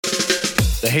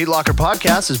The Hate Locker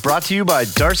podcast is brought to you by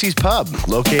Darcy's Pub,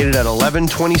 located at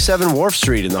 1127 Wharf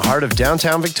Street in the heart of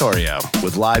downtown Victoria.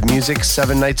 With live music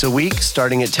 7 nights a week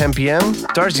starting at 10 p.m.,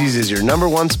 Darcy's is your number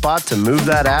one spot to move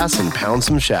that ass and pound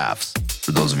some shafts.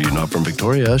 For those of you not from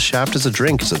Victoria, shaft is a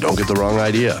drink, so don't get the wrong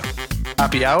idea.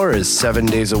 Happy hour is 7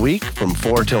 days a week from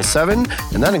 4 till 7,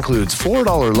 and that includes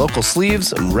 $4 local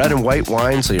sleeves and red and white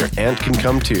wine so your aunt can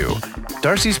come too.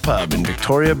 Darcy's Pub in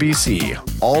Victoria, BC.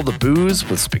 All the booze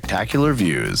with spectacular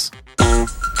views.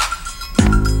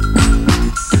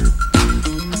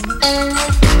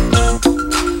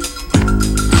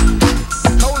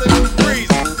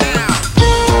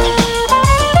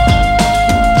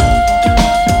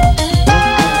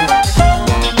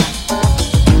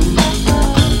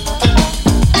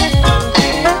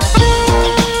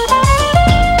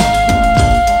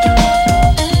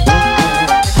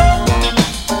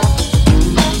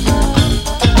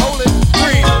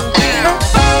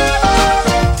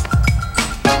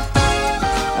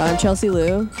 Chelsea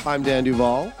Liu. I'm Dan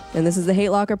Duvall. And this is the Hate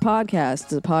Locker podcast.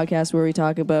 It's a podcast where we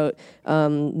talk about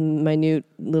minute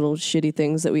little shitty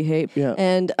things that we hate. Yeah.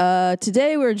 And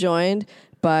today we're joined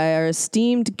by our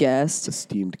esteemed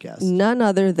guest. None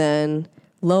other than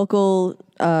local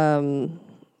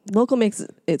makes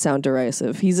it sound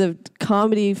derisive. He's a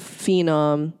comedy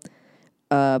phenom.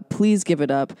 Please give it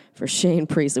up for Shane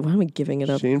Priestley. Why am I giving it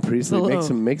up? Shane Priestley.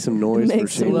 Make some noise for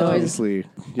Shane Priestley.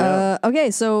 Yeah.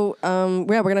 Okay, so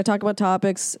we're going to talk about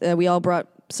topics. We all brought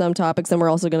some topics, then we're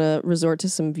also going to resort to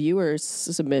some viewers'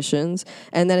 submissions.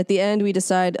 And then at the end, we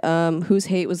decide whose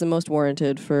hate was the most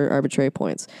warranted for arbitrary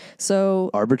points.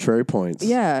 So arbitrary points.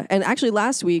 Yeah. And actually,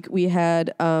 last week, we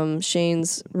had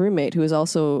Shane's roommate, who is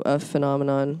also a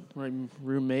phenomenon.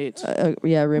 Roommate.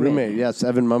 Roommate. Yes,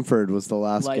 Evan Mumford was the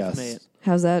last guest. Mate.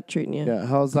 How's that treating you? Yeah,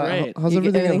 how's that? Great. How's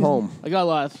everything at home? I got a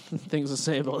lot of things to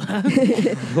say about that.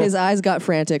 His eyes got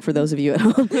frantic for those of you at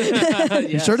home.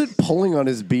 He started pulling on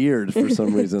his beard for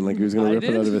some reason, like he was going to rip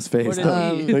it out of his face.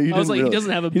 No, you I was like, really. he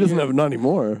doesn't have a beard. He doesn't have none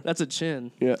anymore. That's a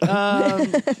chin. Yeah.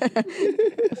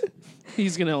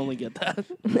 He's going to only get that.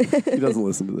 He doesn't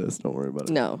listen to this. Don't worry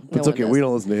about it. No. It's okay. We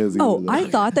don't listen to his either. Oh, I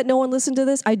thought that no one listened to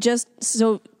this.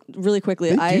 Really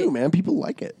quickly, they do, man. People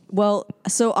like it. Well,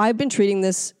 so I've been treating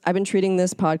this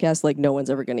podcast like no one's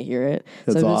ever going to hear it.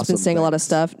 That's so I've awesome. just been saying a lot of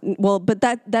stuff. Well, but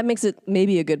that makes it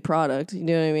maybe a good product. You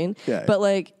know what I mean? Yeah. But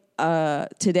like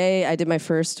today, I did my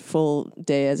first full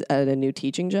day at a new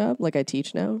teaching job. Like I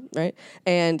teach now, right?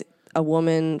 And a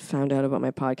woman found out about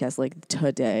my podcast like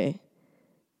today.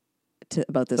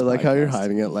 About this, I like podcast. how you're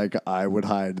hiding it. Like I would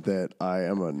hide that I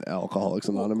am an Alcoholics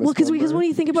Anonymous. Well, because member. when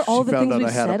you think about all the things we've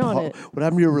said on it, what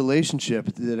happened to your relationship?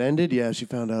 Did it ended? Yeah, she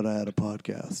found out I had a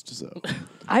podcast. So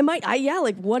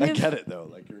what if? I get it though.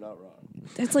 Like you're not wrong.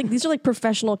 It's like these are like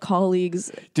professional colleagues.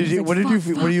 What did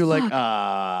you like?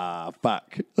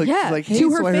 Fuck. Like, yeah, like hey, to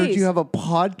so her I heard face. you have a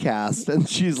podcast, and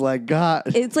she's like, God.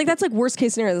 It's like that's like worst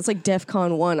case scenario. That's like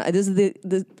DEFCON 1. This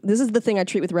is the thing I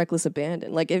treat with reckless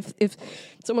abandon. Like if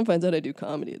someone finds out I do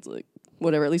comedy, it's like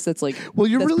whatever. At least that's like that's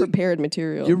really prepared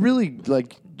material. You're really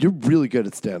good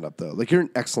at stand up though. Like you're an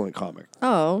excellent comic.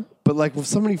 Oh, but like with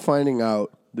somebody finding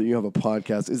out that you have a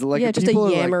podcast, is it like just a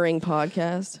yammering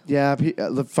podcast? Yeah,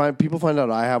 people find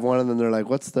out I have one, and then they're like,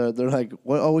 they're like,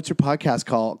 what's your podcast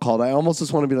called? I almost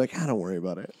just want to be like, don't worry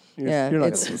about it. You're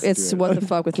not it's What the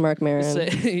Fuck with Mark Maron.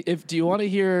 Do you want to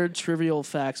hear trivial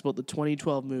facts about the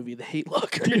 2012 movie, The Hate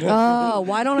Locker? Oh,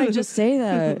 why don't I just say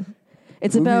that?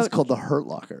 It's called The Hurt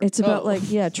Locker. It's about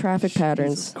traffic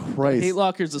patterns. Christ. The Hate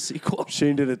Locker's a sequel.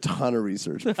 Shane did a ton of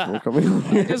research before coming on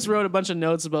here. I just wrote a bunch of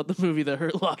notes about the movie The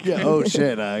Hurt Locker. Yeah. Oh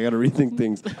shit! I got to rethink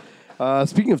things.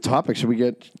 Speaking of topics, should we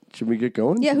get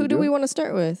going? Yeah. Who do we want to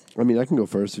start with? I mean, I can go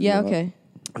first. Yeah. Okay.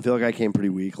 I feel like I came pretty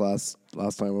weak last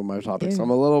time with my topics. I'm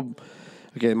a little.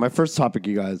 Okay, my first topic,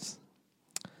 you guys.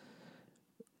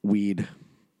 Weed.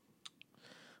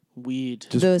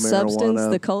 Just the marijuana, substance,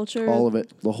 the culture, all of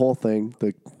it, the whole thing,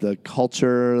 the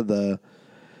culture, the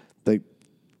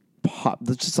pop.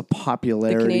 There's just a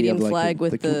popularity. The Canadian of flag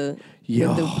with the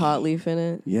pot leaf in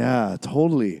it. Yeah,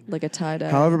 totally. Like a tie-dye.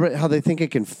 How they think it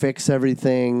can fix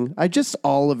everything.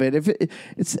 All of it.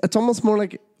 It's almost more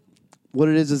like what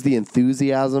it is the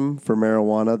enthusiasm for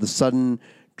marijuana, the sudden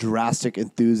drastic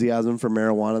enthusiasm for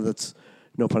marijuana that's,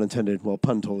 no pun intended, well,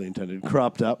 pun totally intended,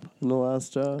 cropped up in the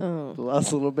last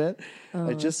little bit.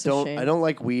 I just I don't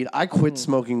like weed. I quit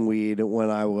smoking weed when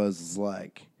I was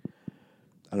like,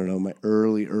 I don't know, my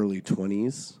early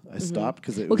 20s. I stopped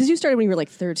because you started when you were like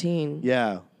 13.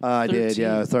 Yeah, I did.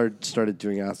 Yeah, I started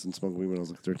doing acid and smoking weed when I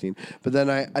was like 13. But then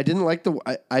I didn't like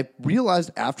I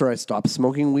realized after I stopped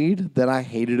smoking weed that I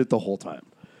hated it the whole time.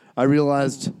 I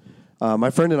realized My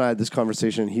friend and I had this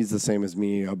conversation. He's the same as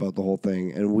me about the whole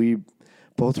thing, and we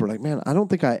both were like, "Man, I don't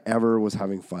think I ever was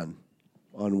having fun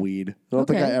on weed. I don't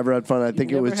think I ever had fun. I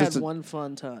think it was just one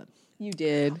fun time. You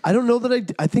did. I don't know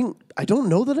that I don't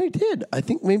know that I did. I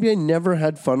think maybe I never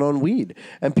had fun on weed.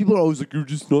 And people are always like, "You're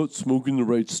just not smoking the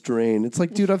right strain." It's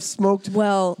like, dude, I've smoked.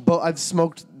 But I've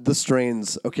smoked the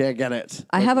strains. Okay, I get it.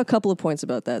 I have a couple of points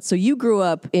about that. So you grew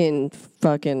up in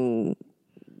fucking,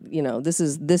 this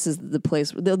is the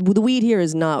place. The weed here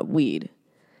is not weed.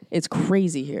 It's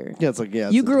crazy here. Yeah, it's like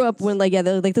You grew up when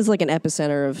this is like an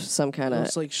epicenter of some kind of.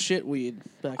 It's like shit weed.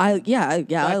 Back Back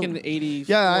in the 80s.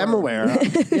 Yeah, I'm aware.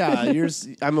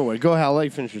 I'm aware. Go ahead. I'll let you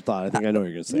finish your thought. I think I know what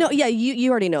you're gonna say. No, yeah, you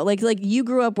already know. Like you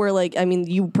grew up where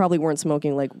you probably weren't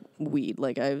smoking like weed,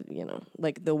 like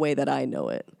the way that I know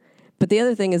it. But the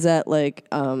other thing is that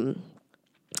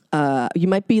you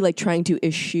might be like trying to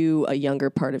eschew a younger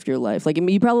part of your life. Like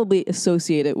you probably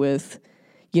associate it with.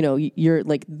 You're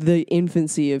like the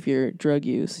infancy of your drug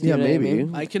use. Yeah, maybe. I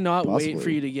mean? I cannot wait for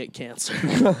you to get cancer.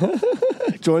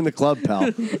 Join the club,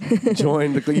 pal.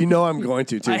 Join the club. You know I'm going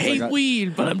to, too. I hate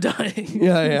weed, but I'm dying.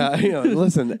 Yeah.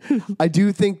 Listen, I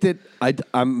do think that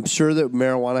I'm sure that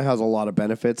marijuana has a lot of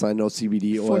benefits. I know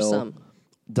CBD oil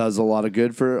does a lot of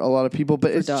good for a lot of people,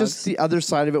 but it's just the other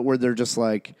side of it where they're just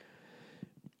like,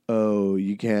 oh,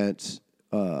 you can't,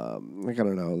 I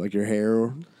don't know, like your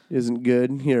hair isn't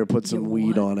good. Here, put some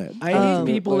weed on it. I hate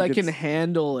people that can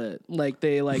handle it. Like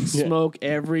they smoke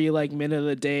every minute of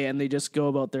the day and they just go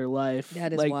about their life.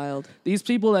 That is wild. These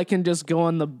people that can just go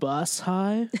on the bus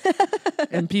high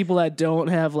and people that don't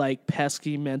have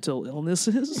pesky mental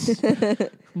illnesses.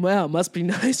 Wow, must be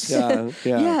nice.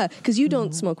 Yeah, because you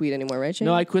don't smoke weed anymore, right, Shane?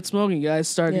 No, I quit smoking, guys.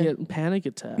 Started getting panic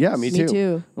attacks. Yeah, me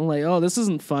too. I'm like, oh, this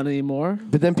isn't fun anymore.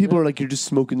 But then people are like, you're just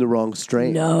smoking the wrong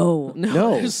strain. No.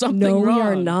 There's something wrong. We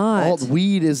are not.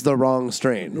 Weed is the wrong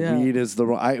strain. Yeah. Weed is the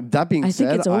wrong. That being said,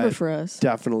 think it's over for us.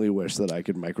 Definitely wish that I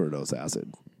could microdose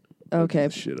acid. Okay,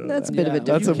 that's a bit of a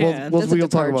difference. We'll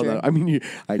talk about that. I mean,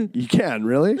 you can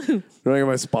really. You want to get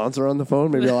my sponsor on the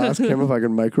phone? Maybe I'll ask him if I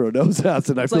can microdose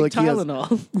acid. I feel like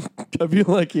Tylenol. I feel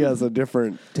like he has a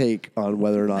different take on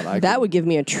whether or not I. That would give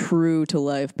me a true to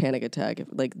life panic attack.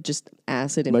 Just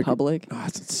acid in public. Oh,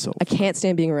 it's so. I can't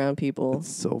stand being around people. It's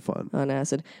so fun on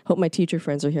acid. Hope my teacher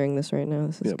friends are hearing this right now.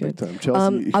 This is good. Big time.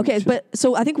 Chelsea, okay, but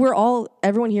so I think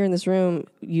everyone here in this room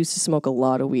used to smoke a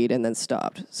lot of weed and then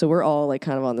stopped. So we're all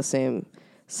kind of on the same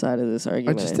side of this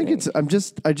argument.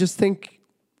 I just think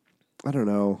I don't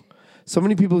know. So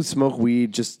many people who smoke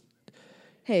weed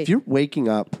if you're waking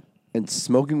up and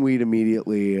smoking weed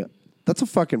immediately, that's a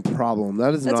fucking problem.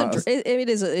 It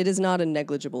is not a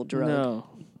negligible drug. No.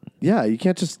 Yeah, you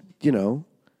can't just,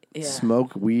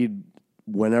 smoke weed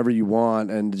whenever you want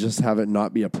and just have it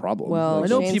not be a problem. Well, I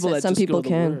know people that some just people go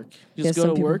can. To work. Just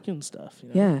go to work and stuff.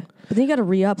 Yeah. But then you got to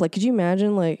re-up. Could you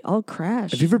imagine, I'll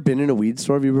crash. Have you ever been in a weed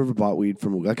store? Have you ever bought weed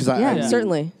from... Yeah,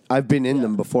 certainly. I've been in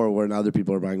them before when other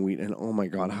people are buying weed, and oh my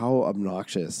God, how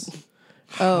obnoxious.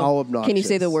 How obnoxious. Can you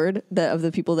say the word of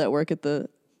the people that work at the...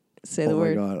 Say the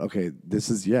word. Oh my God. Okay,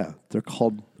 they're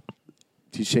called...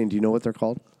 Shane, do you know what they're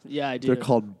called? Yeah, I do. They're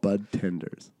called bud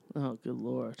tenders. Oh, good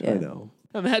Lord. Yeah. I know.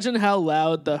 Imagine how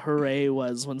loud the hooray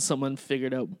was when someone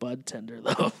figured out bud tender,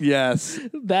 though. Yes.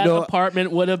 That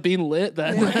apartment would have been lit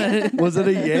that night. Was it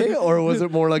a yay, or was it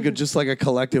more like a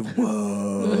collective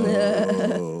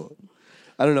whoa?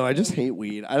 I don't know. I just hate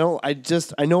weed. I know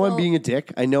I'm being a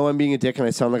dick. I know I'm being a dick, and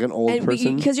I sound like an old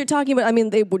person. Because you're talking about,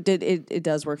 it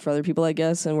does work for other people, I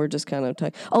guess, and we're just kind of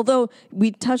talking. Although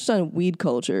we touched on weed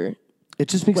culture. It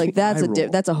just makes me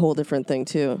that's a whole different thing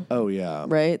too. Oh yeah,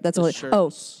 right. That's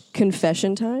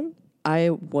confession time. I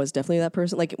was definitely that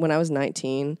person. When I was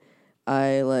 19,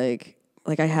 I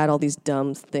I had all these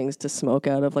dumb things to smoke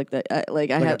out of, I had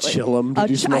a chillum. Did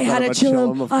you smoke I had out a of a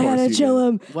chillum? I had a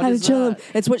chillum. What is that?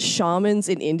 It's what shamans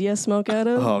in India smoke out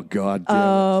of. Oh God.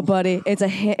 Oh, buddy, it's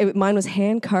mine was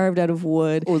hand carved out of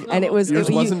wood, and it was. Yours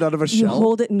wasn't out of a shell. You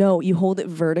hold it. No, you hold it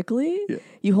vertically. Yeah.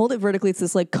 You hold it vertically. It's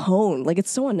this cone.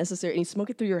 It's so unnecessary, and you smoke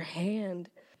it through your hand.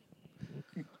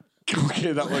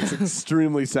 Okay, that looks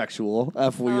extremely sexual.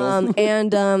 F wheel.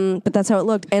 But that's how it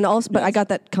looked. And also, but I got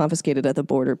that confiscated at the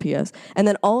border. P.S. And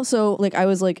then also, I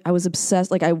was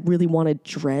obsessed. I really wanted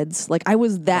dreads. I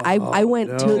was that. I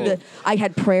went to the. I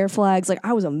had prayer flags.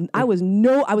 I was not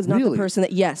the person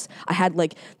that. Yes, I had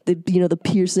the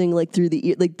piercing through the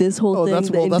ear, this whole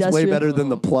thing. That's way better than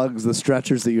the plugs, the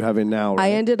stretchers that you have in now. Right?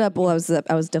 I ended up. Well, I was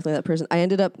definitely that person. I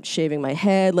ended up shaving my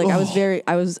head. I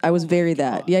was very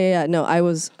that. Yeah. No, I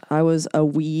was a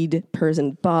weed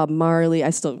person. Bob Marley. I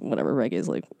still, whatever reggae is,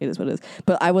 it is what it is.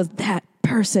 But I was that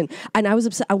person. And I was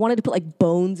upset. I wanted to put like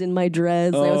bones in my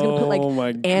dreads. Like, I was going to put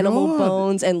like animal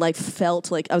bones and like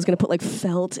felt. Like I was going to put like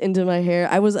felt into my hair.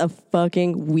 I was a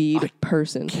fucking weed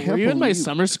person. Were you in my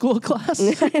summer school class?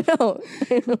 I know.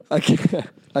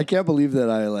 I can't believe that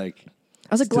I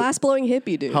was a glass-blowing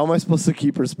hippie, dude. How am I supposed to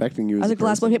keep respecting you? I was a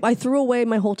glass-blowing hippie. I threw away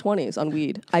my whole 20s on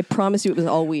weed. I promise you it was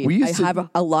all weed. I have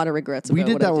a lot of regrets about We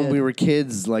did what that I when we were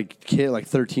kids, like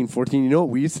 13, 14. You know what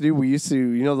we used to do? We used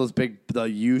to, those the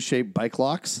U-shaped bike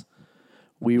locks?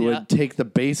 We would take the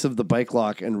base of the bike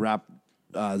lock and wrap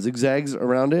zigzags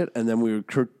around it, and then we would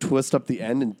twist up the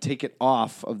end and take it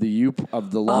off of the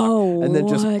lock, and then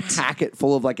just pack it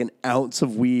full of like an ounce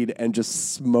of weed and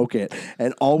just smoke it.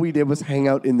 And all we did was hang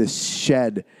out in this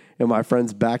shed in my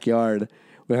friend's backyard.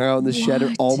 We hung out in the shed,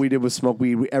 and all we did was smoke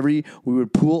weed. We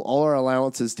would pool all our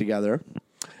allowances together.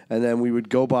 And then we would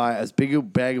go buy as big a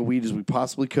bag of weed as we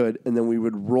possibly could, and then we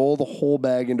would roll the whole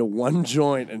bag into one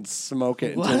joint and smoke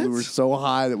it until we were so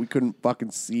high that we couldn't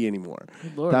fucking see anymore.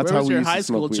 Lord, That's where how was we your used high to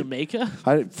smoke school? weed. Jamaica?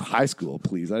 High school,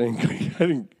 please. I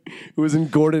didn't. It was in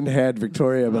Gordon Head,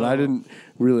 Victoria, but I didn't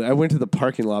really. I went to the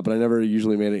parking lot, but I never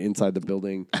usually made it inside the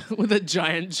building. With a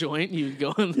giant joint, you'd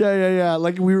go in. Yeah.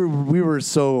 Like we were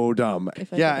so dumb.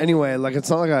 Yeah. Anyway, like it's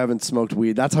not like I haven't smoked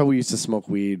weed. That's how we used to smoke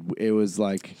weed. It was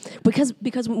like because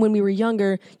when we were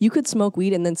younger, you could smoke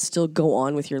weed and then still go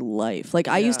on with your life. Like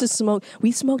I used to smoke.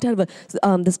 We smoked out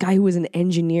of this guy who was an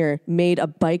engineer made a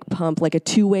bike pump, like a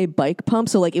two-way bike pump.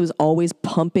 So like it was always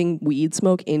pumping weed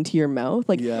smoke into your mouth.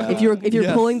 Like if you're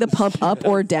pulling the pump up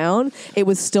or down, it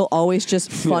was still always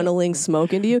just funneling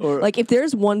smoke into you. Like if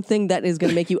there's one thing that is going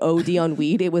to make you OD on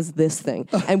weed, it was this thing.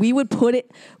 And we would put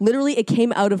it, literally it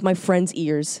came out of my friend's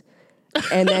ears.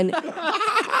 And then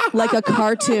like a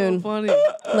cartoon,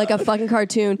 like a fucking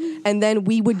cartoon. And then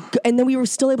we were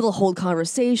still able to hold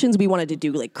conversations. We wanted to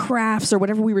do like crafts or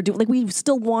whatever we were doing. Like we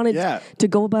still wanted to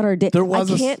go about our day. I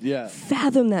can't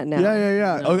fathom that now.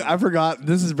 Yeah. No. Oh, I forgot.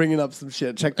 This is bringing up some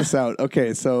shit. Check this out.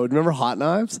 Okay, so remember hot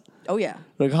knives? Oh yeah.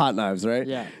 Like hot knives, right?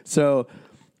 Yeah. So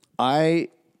I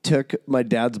took my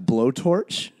dad's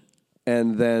blowtorch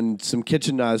and then some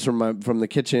kitchen knives from the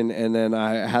kitchen, and then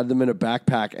I had them in a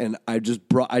backpack, and I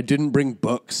didn't bring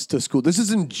books to school. This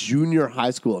is in junior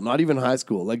high school, not even high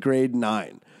school, like grade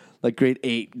 9. Like grade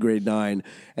 8, grade 9.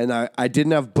 And I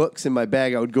didn't have books in my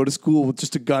bag. I would go to school with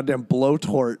just a goddamn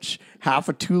blowtorch, half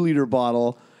a 2-liter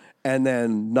bottle, and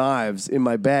then knives in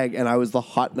my bag, and I was the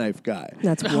hot knife guy.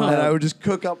 That's wild. And I would just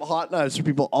cook up hot knives for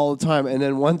people all the time. And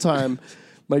then one time,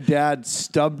 my dad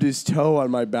stubbed his toe on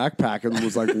my backpack and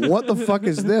was like, "What the fuck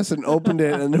is this?" and opened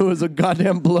it, and there was a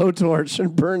goddamn blowtorch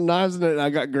and burned knives in it, and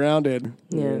I got grounded.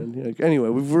 Yeah. And, anyway,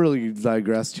 we've really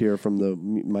digressed here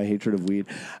from my hatred of weed.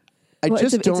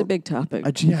 It's a big topic.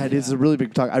 It is a really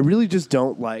big topic. I really just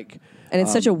don't like... And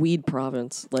it's such a weed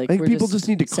province. Like I think people just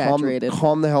need to saturated.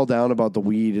 calm the hell down about the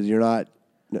weed. And you're not,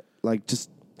 like, just...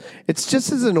 It's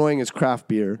just as annoying as craft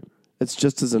beer. It's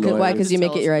just as annoying. Why? Because you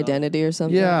make Tell it your us about identity or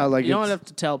something? Yeah, like... You don't have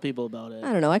to tell people about it.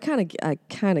 I don't know. I kind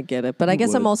of get it. But I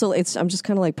guess I'm just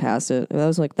kind of like past it.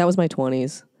 That was my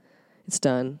 20s. It's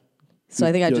done. So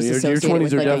I think I just associate your 20s it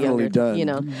with are like definitely a done.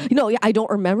 younger, I don't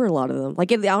remember a lot of them.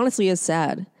 Like it honestly is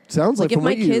sad. Sounds like if from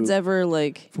my what kids you, ever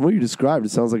like... From what you described, it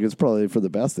sounds like it's probably for the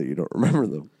best that you don't remember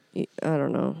them. I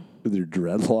don't know. With your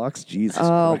dreadlocks? Jesus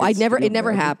Oh, Christ. it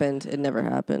never happened. It never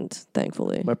happened,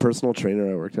 thankfully. My personal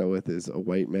trainer I worked out with is a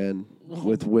white man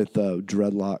with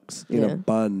dreadlocks in a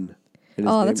bun. And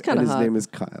that's kind of hot. His name is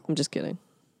Kyle. I'm just kidding.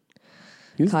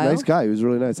 He was Kyle? a nice guy. He was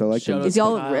really nice. I liked him. Is he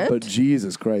all Kyle. ripped? But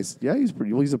Jesus Christ. Yeah,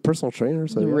 he's a personal trainer.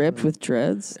 So yeah. Ripped with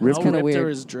dreads? How That's kind of ripped are weird.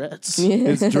 his dreads?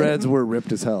 His dreads were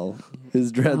ripped as hell.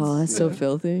 His dreads. Oh, that's so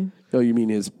filthy. Oh, you mean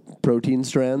his protein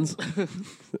strands?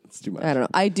 That's too much. I don't know.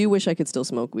 I do wish I could still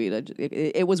smoke weed.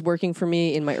 It was working for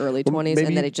me in my early 20s,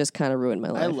 and then it just kind of ruined my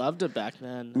life. I loved it back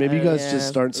then. Maybe you guys yeah. just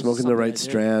start smoking the right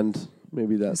strand.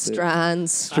 Maybe that's it.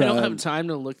 Strands. I don't have time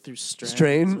to look through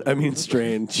strands.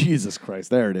 Strain. Jesus Christ.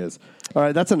 There it is. All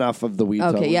right, that's enough of the weed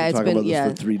talk. Okay, We've yeah, been it's talking been- about this yeah.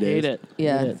 for 3 days. Hate it.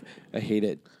 Yeah. Hate it. I hate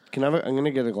it. I'm going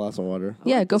to get a glass of water.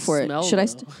 Yeah, go for it. Smell, Should I?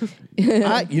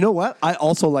 though. You know what? I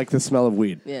also like the smell of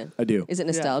weed. Yeah. I do. Is it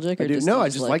nostalgic I or do. just? No, you I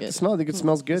just like it? the smell. I think it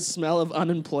smells good. Smell of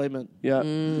unemployment. Yeah.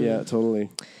 Mm. Yeah, totally.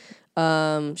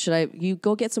 Should I? You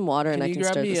go get some water, and I you can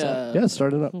grab start me this up. Yeah,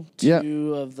 start it up. Yeah.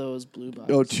 2 of those blue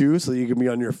bottles? Oh, 2, so you can be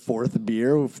on your 4th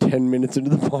beer with 10 minutes into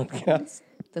the podcast.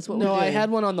 That's what. No, we're I doing. had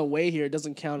one on the way here. It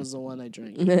doesn't count as the one I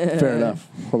drank. Fair enough.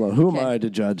 Hold on. Who am Okay. I to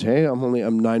judge? Hey,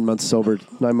 I'm 9 months sober.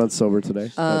 9 months sober today.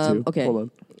 That too. Okay. Hold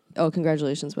on. Oh,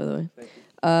 congratulations, by the way.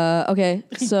 Okay,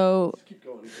 so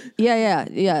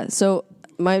yeah. So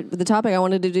the topic I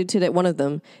wanted to do today, one of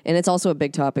them, and it's also a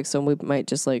big topic, so we might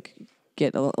just like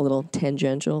get a little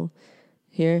tangential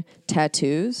here.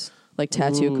 Tattoos, like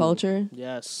tattoo culture.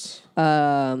 Yes.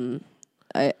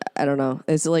 I don't know.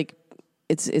 It's like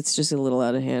it's just a little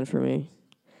out of hand for me.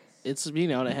 It's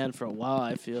been out of hand for a while,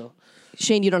 I feel.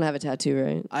 Shane, you don't have a tattoo,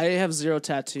 right? I have 0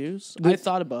 tattoos. I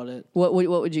thought about it. What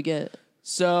would you get?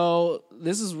 So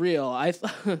this is real. I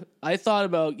thought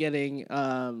about getting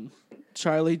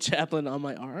Charlie Chaplin on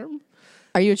my arm.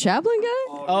 Are you a Chaplin guy?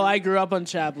 Oh, I grew up on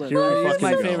Chaplin. Here we He's fucking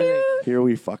my go. favorite thing. Here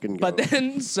we fucking go. But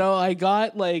then, so I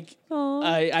got like,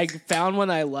 I found one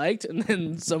I liked, and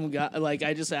then some guy, like,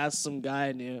 I just asked some guy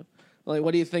I knew, like,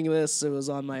 what do you think of this? It was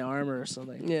on my arm or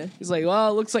something. Yeah. He's like, well,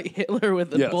 it looks like Hitler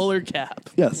with a Yes. bowler cap.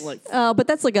 Yes. I'm like, Oh, but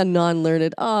that's like a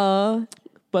non-learned.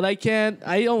 but I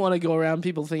don't want to go around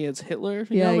people thinking it's Hitler.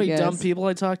 You Yeah, know how I many guess. dumb people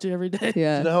I talk to every day?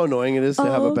 Yeah. You know how annoying it is to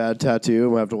have a bad tattoo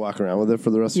and have to walk around with it for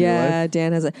the rest of your life? Yeah,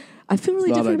 Dan has a. I feel really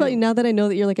Not different about ideal. you now that I know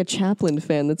that you're like a Chaplin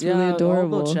fan. That's Yeah, really all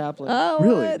adorable. about Chaplin. Oh,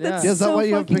 Really? what? That's Yeah, is that so why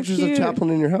you have fucking pictures cute. of Chaplin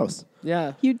in your house?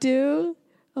 Yeah. You do?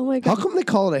 Oh my How god. come they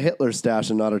call it a Hitler stash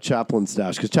and not a Chaplin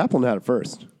stash? Because Chaplin had it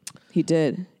first. He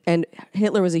did, and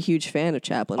Hitler was a huge fan of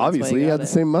Chaplin. That's why Obviously, he got had the it.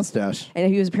 same mustache.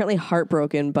 And he was apparently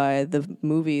heartbroken by the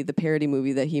parody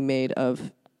movie that he made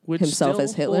of Which himself still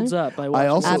as Hitler. holds up. I I watched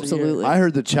also, it every year. Absolutely. I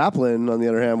heard that Chaplin, on the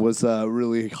other hand, was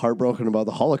really heartbroken about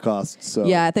the Holocaust. So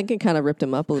Yeah, I think it kind of ripped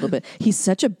him up a little bit. He's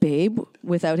such a babe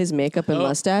without his makeup and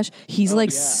mustache. He's like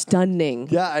yeah. stunning.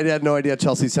 Yeah, I had no idea.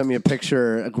 Chelsea sent me a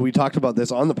picture. We talked about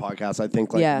this on the podcast, I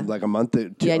think, like a month or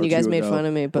two. Yeah, and you guys or made two fun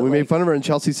of me, ago. but we like, made fun of her, and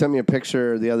Chelsea sent me a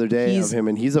picture the other day of He's him,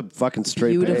 and he's a fucking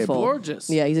straight beautiful. babe. Gorgeous.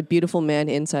 Yeah, he's a beautiful man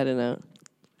inside and out.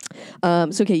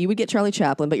 So okay, you would get Charlie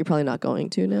Chaplin, but you're probably not going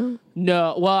to now.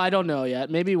 No, well, I don't know yet.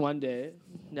 Maybe one day.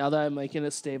 Now that I'm like in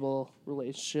a stable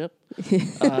relationship.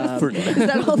 Is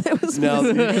that all that was? No,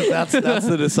 because that's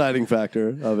the deciding factor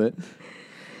of it.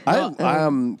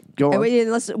 Go on.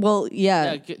 Wait,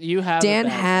 yeah. You have Dan a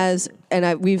bad- has,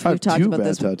 and we've I have talked two about bad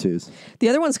this. tattoos. The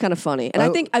other one's kind of funny, and I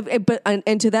think,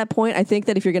 and to that point, I think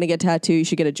that if you're going to get tattooed, you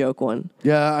should get a joke one.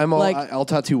 Yeah, Like- I'll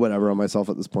tattoo whatever on myself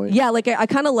at this point. Yeah, like I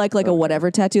kind of like a whatever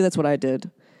tattoo. That's what I did.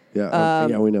 Yeah,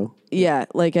 yeah, we know. Yeah,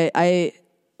 like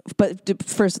but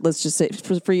first, let's just say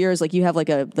for years, like you have like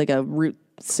a Route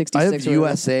 66. I have or whatever.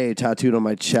 USA tattooed on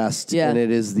my chest, Yeah. and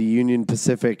it is the Union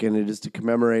Pacific, and it is to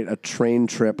commemorate a train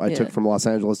trip I took from Los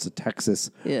Angeles to Texas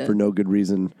for no good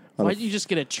reason. Why didn't you just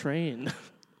get a train?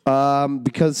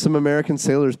 Because some American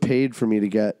sailors paid for me to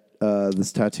get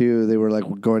this tattoo. They were like,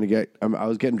 we're going to get, I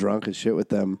was getting drunk and shit with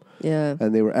them. Yeah.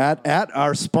 And they were at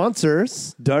our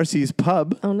sponsors, Darcy's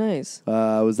Pub. Oh, nice.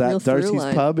 Was Real that through Darcy's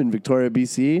line. Pub in Victoria,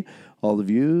 BC. All the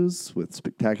views with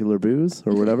spectacular booze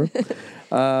or whatever.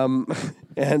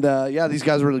 These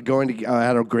guys were going to, I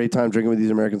had a great time drinking with these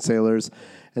American sailors,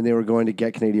 and they were going to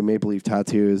get Canadian Maple Leaf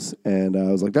tattoos. And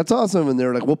I was like, that's awesome. And they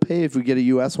were like, we'll pay if we get a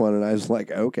U.S. one. And I was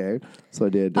like, okay. So I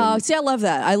did. Oh, see, I love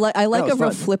that. I like it a was real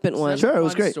fun. flippant one. Sure, it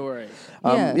was Fun great. Story.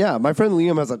 Yeah. My friend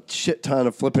Liam has a shit ton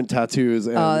of flippant tattoos,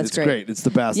 and Oh, that's it's great. great. It's the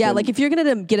best. Yeah, And like if you're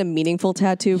gonna get a meaningful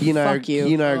tattoo, he and I fuck you.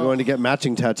 He and I are going to get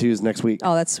matching tattoos next week.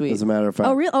 Oh, that's sweet. As a matter of fact.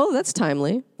 Oh, real? Oh, that's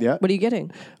timely. Yeah. What are you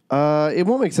getting? It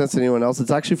won't make sense to anyone else.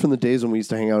 It's actually from the days when we used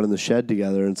to hang out in the shed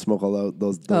together and smoke all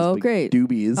those Oh, big great.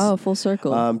 doobies. Oh, full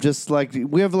circle. Just like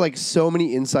we have like so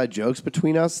many inside jokes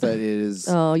between us that it is.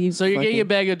 Oh, you. So you're getting a fucking-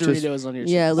 bag of Doritos on your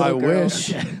chest. Yeah, I little girl.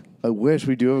 wish. I wish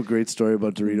we do have a great story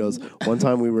about Doritos. One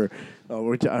time we were.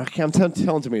 I'm telling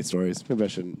too many stories. Maybe I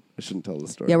shouldn't tell the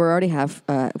story. Yeah, we're already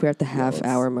we're at the half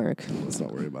hour mark. Let's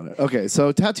not worry about it. Okay,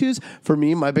 so tattoos for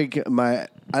me, I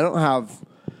don't have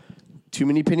too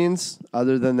many opinions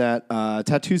other than that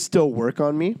tattoos still work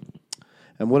on me,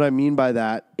 and what I mean by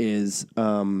that is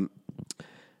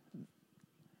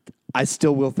I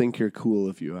still will think you're cool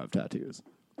if you have tattoos.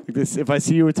 Like this, if I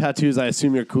see you with tattoos, I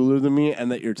assume you're cooler than me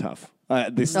and that you're tough.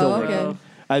 They still work. okay.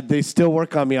 They still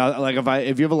work on me. Like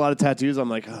if you have a lot of tattoos, I'm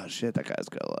like, oh shit, that guy's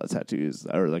got a lot of tattoos,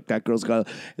 or like that guy's got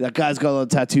a lot of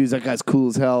tattoos. That guy's cool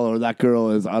as hell, or that girl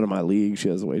is out of my league. She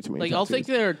has way too many. Like, tattoos. I'll think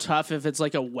they're tough if it's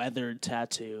like a weathered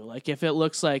tattoo. Like, if it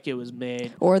looks like it was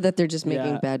made. Or that they're just making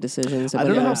Yeah. bad decisions I when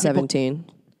don't know they're how people- 17.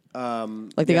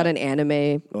 Like they got an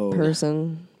anime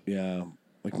person. Yeah,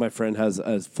 like my friend has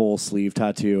a full sleeve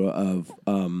tattoo of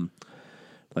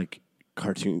like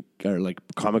cartoon or like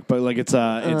comic book. Like it's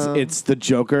the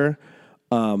Joker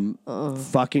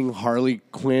fucking Harley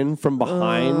Quinn from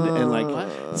behind and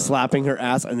like slapping her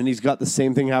ass, and then he's got the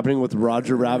same thing happening with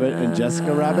Roger Rabbit and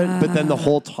Jessica Rabbit, but then the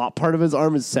whole top part of his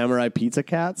arm is Samurai Pizza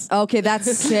Cats. Okay,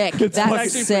 that's sick.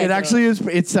 That's sick. It actually is.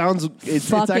 It sounds.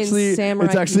 It's actually. Samurai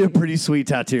It's actually a pretty sweet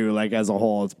tattoo. Like as a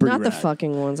whole, it's pretty. Not the rad.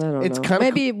 fucking ones. I don't It's know. kinda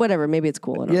Maybe whatever. Maybe it's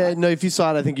cool. I don't Yeah, know. no. If you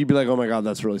saw it, I think you'd be like, "Oh my god,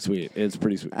 that's really sweet." It's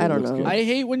pretty sweet. I don't It looks know. good. I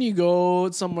hate when you go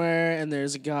somewhere and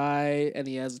there's a guy and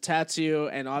he has a tattoo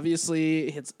and obviously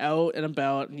it's out and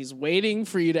about and he's waiting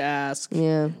for you to ask.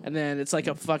 Yeah. And then it's like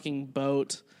a fucking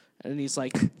boat and he's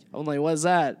like, I'm like, what is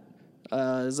that?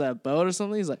 Is that a boat or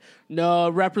something? He's like, no,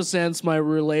 it represents my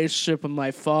relationship with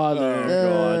my father.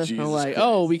 God, Jesus I'm like, Christ.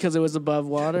 oh, because it was above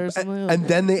water or something? And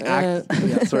then they act.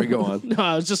 Yeah, sorry, go on. No,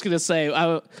 I was just going to say,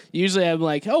 usually I'm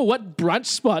like, oh, what brunch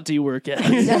spot do you work at?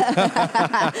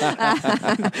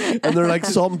 And they're like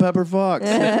Salt and Pepper Fox,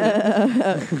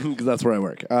 because that's where I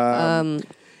work.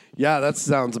 Yeah, that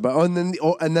sounds about.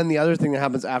 Oh, and then the other thing that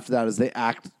happens after that is they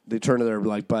turn to their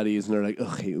like buddies, and they're like, "Ugh,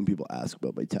 I hate when people ask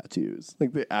about my tattoos."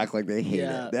 Like they act like they hate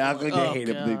Yeah. it. They act like Oh, they hate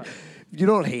God. it. You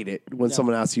don't hate it when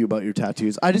someone asks you about your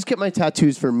tattoos. I just get my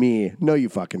tattoos for me. No, you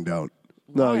fucking don't.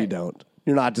 No, Why? you don't.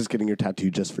 You're not just getting your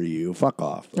tattoo just for you. Fuck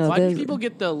off. No, Why do there's- people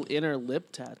get the inner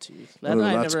lip tattoo? That Oh,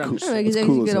 I that's never cool. understood. Because It's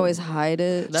cool you as could hell. always hide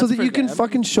it That's So that for you can them.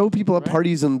 fucking show people at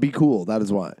parties and be cool. That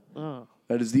is why. Oh.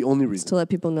 That is the only reason. to let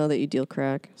people know that you deal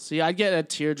crack. See, I'd get a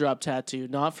teardrop tattoo,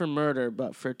 not for murder,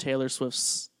 but for Taylor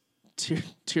Swift's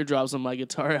teardrops on my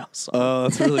guitar also. Oh,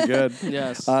 that's really good.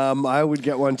 Yes. I would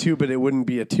get one too, but it wouldn't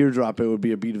be a teardrop. It would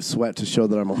be a bead of sweat to show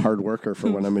that I'm a hard worker for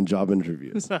when I'm in job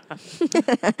interviews.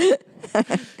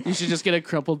 You should just get a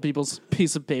crumpled people's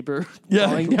piece of paper Yeah.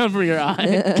 falling down from your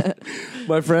eye.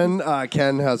 My friend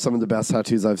Ken has some of the best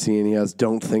tattoos I've seen. He has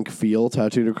 "Don't Think Feel"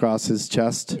 tattooed across his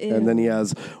chest, and then he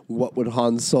has "What Would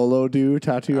Han Solo Do"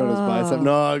 tattooed on his bicep.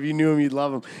 No, if you knew him, you'd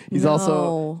love him. He's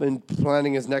also been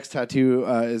planning his next tattoo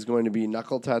is going to be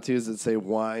knuckle tattoos that say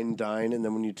 "Wine, Dine," and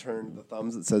then when you turn the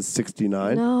thumbs, it says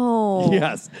 69. No.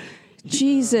 Yes.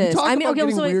 Jesus. Talk I mean, about okay,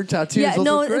 getting so weird tattoos. Yeah, Those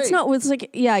no, look great. it's not. It's like,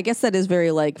 yeah, I guess that is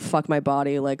very like fuck my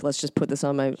body. Like, let's just put this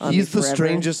on my. On He's me the forever.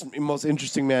 strangest, most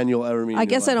interesting man you'll ever meet. I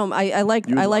guess I don't. I like.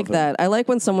 You would I like love him. that. I like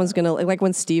when someone's gonna like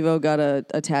when Steve-O got a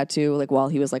tattoo like while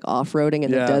he was like off roading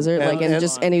in Yeah. the desert, And- like and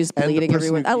he was and the bleeding person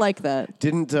everywhere. who- I like that.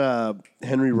 Didn't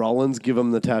Henry Rollins give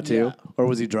him the tattoo, Yeah. or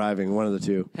was he driving? One of the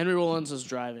two. Henry Rollins is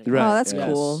driving. Right. Oh, that's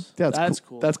Yes. cool. That's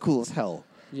cool. That's cool as hell.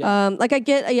 Like I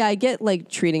get like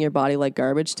treating your body like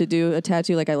garbage to do a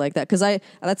tattoo. Like I like that because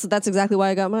that's exactly why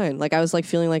I got mine. Like I was like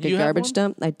feeling like You a have garbage one?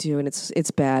 dump. I do, and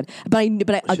it's bad. But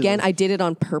I did it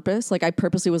on purpose. Like I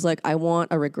purposely was like I want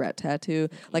a regret tattoo.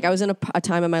 Like I was in a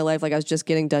time in my life like I was just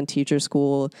getting done teacher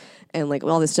school and like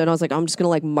all this stuff. And I was like I'm just gonna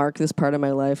like mark this part of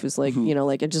my life. Is like you know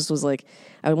like it just was like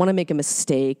I want to make a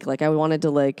mistake. Like I wanted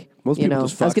to like Most you people know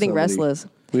just I was fuck getting somebody. restless.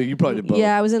 Well, you probably did both.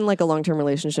 Yeah, I was in like a long-term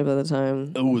relationship at the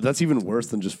time. Oh, that's even worse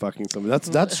than just fucking somebody.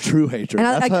 That's true hatred.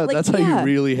 And That's how yeah. you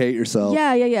really hate yourself.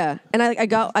 Yeah. And I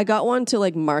got one to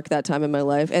like mark that time in my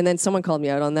life, and then someone called me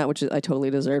out on that, which I totally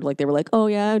deserved. Like they were like, "Oh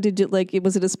yeah, did you like?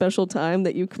 Was it a special time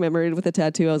that you commemorated with a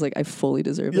tattoo?" I was like, "I fully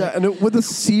deserve Yeah, it." and with a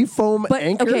seafoam But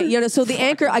anchor. okay, you know, so the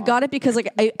anchor, I got it because like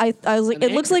I was like, An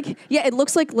it looks like it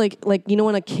looks like you know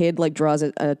when a kid like draws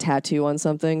a tattoo on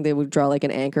something, they would draw like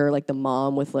an anchor, like the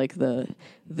mom with like the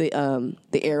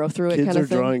arrow through it Kids kind are of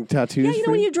thing. drawing tattoos. Yeah, you know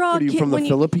for when you draw What are you kid- from the when you-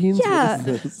 Philippines? What Yeah,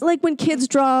 is this? like when kids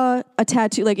draw a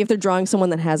tattoo, like if they're drawing someone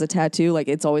that has a tattoo, like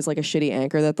it's always like a shitty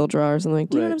anchor that they'll draw or something.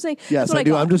 Do you know what I'm saying? Yes, That's what I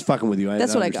do. got. I'm just fucking with you.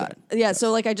 That's what I got. Yeah,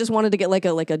 so like I just wanted to get like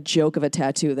a joke of a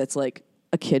tattoo that's like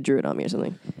a kid drew it on me or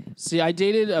something. See, I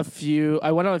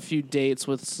went on a few dates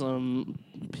with some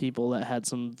people that had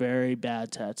some very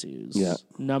bad tattoos. Yeah.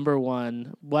 Number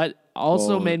one, what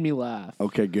also Oh. made me laugh.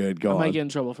 Okay, good. Go I on. might get in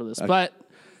trouble for this, but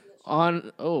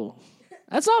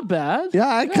that's not bad. Yeah,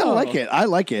 I kind No. of like it. I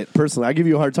like it personally. I give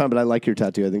you a hard time, but I like your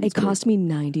tattoo. I think It it's great. cost me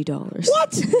 $90.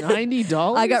 What?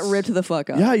 $90. I got ripped the fuck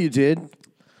up. Yeah, you did.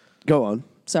 Go on.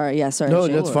 Sorry. Yeah. Sorry. No,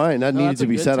 Shane. that's fine. That No, needed that's to a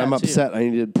be good said. I'm tattoo. upset. I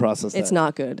needed to process that. It's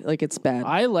not good. Like it's bad.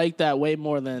 I like that way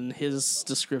more than his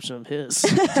description of his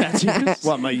tattoos.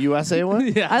 What, my USA one?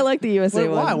 Yeah. I like the USA Wait,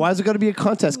 one. why? Why has it got to be a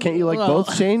contest? Can't you like Well,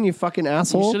 both, Shane? You fucking You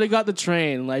asshole. should have got the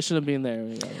train. I should have been there.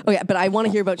 Oh yeah, but I want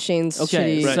to hear about Shane's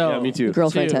Okay, shitty Right, so yeah, me too.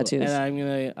 girlfriend two, tattoos. And I'm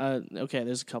gonna. Okay,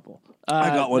 there's a couple. I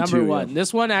got one number too, one. yeah.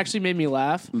 This one actually made me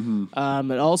laugh.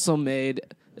 It also made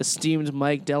esteemed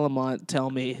Mike Delamont tell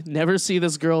me never see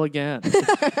this girl again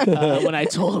when I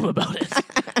told him about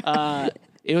it.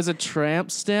 It was a tramp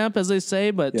stamp, as they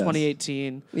say, but Yes.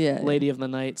 2018 Yeah. Lady of the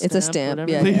Night stamp. It's a stamp,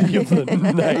 whatever. yeah. Lady of the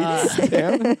Night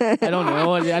stamp. I don't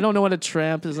know. I don't know what a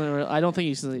tramp is. I don't think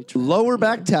you should say tramp. Lower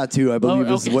back tattoo, I believe,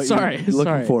 is okay, what sorry, you're looking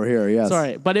sorry. for here. Yes.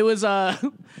 Sorry, but it was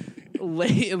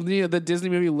the Disney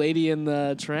movie Lady and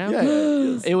the Tramp. Yeah,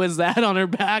 yes. It was that on her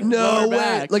back. No lower way.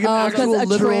 back. Like an actual 'cause a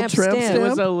literal tramp tramp stamp. it stamp.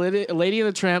 was a Lady and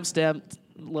the Tramp stamp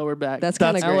lower back. That's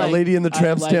kinda That's great. a lady in the I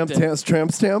tramp liked stamp. it.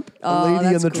 Tramp stamp. A Oh, lady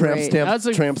in that's the tramp great. stamp. That's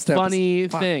a tramp stamp. funny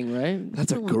thing, right?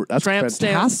 That's that's Tramp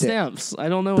fantastic. stamps. I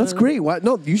don't know. That's what- great. What?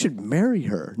 No, you should marry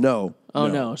her. No. Oh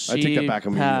no, she I take that back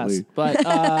immediately. passed.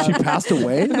 But She passed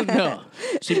away. no,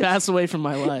 she passed away from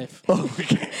my life.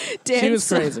 Dan's She was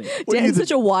crazy. Dan's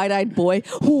such a wide-eyed boy.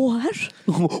 What?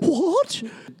 What?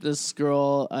 This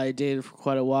girl I dated for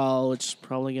quite a while, which is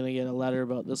probably gonna get a letter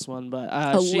about this one, but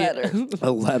she, letter.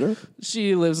 A letter?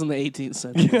 she lives in the 18th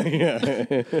century.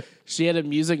 Yeah. She had a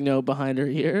music note behind her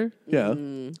ear, Yeah.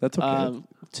 That's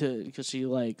okay. because she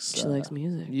likes She likes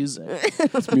music. Music.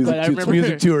 It's music, but I it's remember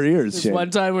music to her ears. This Shane. one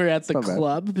time we were at the not bad.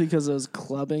 club because I was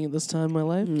clubbing at this time in my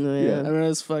life. Oh, I yeah. remember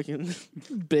this fucking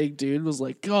big dude was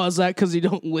like, "Oh, is that because you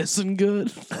don't listen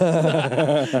good?"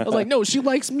 I was like, "No, she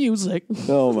likes music.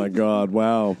 Oh my God!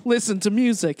 Wow. Listen to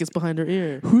music. It's behind her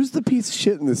ear." Who's the piece of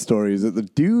shit in this story? Is it the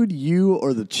dude, you,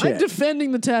 or the chick? I'm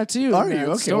defending the tattoo. Are in you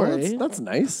that okay? Well, Story. that's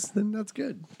nice. Then that's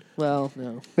good. Well,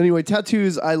 no. Anyway,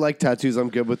 tattoos. I like tattoos. I'm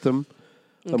good with them.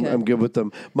 Okay. I'm good with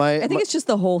them. I think it's just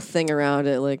the whole thing around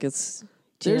it. Like it's.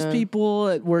 There's yeah. people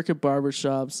that work at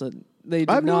barbershops that they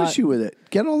do I have no not. issue with it.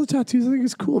 Get all the tattoos. I think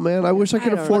it's cool, man. I wish I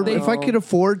could don't afford. know. If I could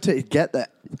afford to get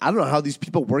that, I don't know how these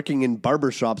people working in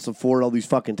barbershops afford all these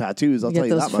fucking tattoos. I'll You tell get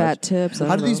you those that fat much. tips. I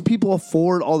How don't do these know. people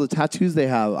afford all the tattoos they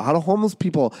have? How do homeless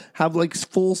people have like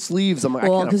full sleeves? I'm like,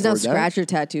 Well, I can't because now afford that. scratcher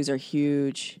tattoos are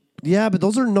huge. Yeah, but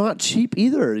those are not cheap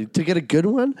either. To get a good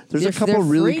one, there's a They're- couple they're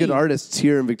really free. good artists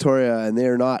here in Victoria, and they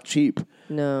are not cheap.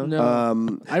 No.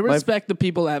 No, I respect the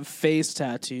people that have face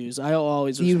tattoos. I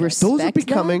always You respect. Those are Respect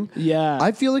becoming. Yeah.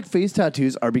 I feel like face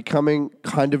tattoos are becoming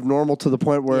kind of normal to the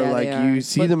point where Yeah, like they you are.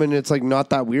 see them and it's like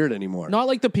not that weird anymore. Not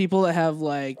like the people that have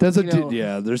like There's a you know,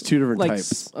 yeah. There's two different like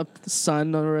types. a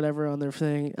sun or whatever on their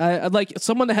thing. I like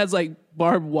someone that has like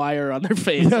barbed wire on their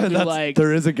face. Yeah, I'd be that's- like,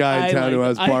 there is a guy in I town who like-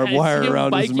 has barbed I wire see him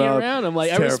around his biking mouth. around. I'm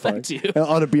like, It's I respect terrifying. you.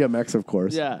 On a BMX, of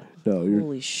course. Yeah. No, you're.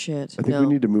 Holy shit. I think we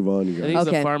need to move on, you I think guys. he's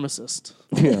Okay. a pharmacist.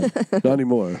 Yeah, not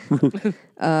anymore.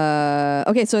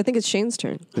 Okay, so I think it's Shane's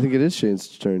turn. I think it is Shane's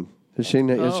turn. Has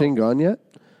Shane gone yet?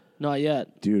 Not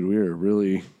yet. Dude, we are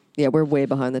really. Yeah, we're way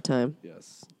behind the time.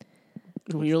 Yes.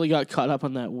 We really got caught up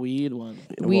on that weed one.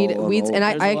 Weeds, and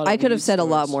There's a lot I of could have weed said a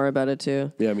lot stories. more about it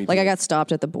too. Yeah, me Like I too. got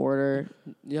stopped at the border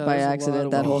Yeah, by there's a lot accident.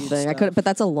 of That whole weed thing. I stuff. could, but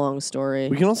that's a long story.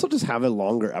 We can also just have a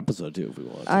longer episode too if we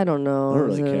want. I don't know. I don't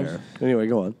really So- care. Anyway,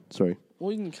 go on. Sorry.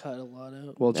 We can cut a lot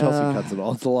out. Well, Chelsea cuts it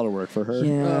all. It's a lot of work for her.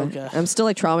 Yeah, Oh, okay. I'm still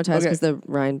like traumatized Okay. because the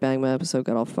Ryan Bangma episode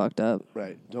got all fucked up.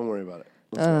 Right. Don't worry about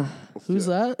it. Who's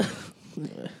that?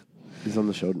 He's on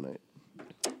the show tonight.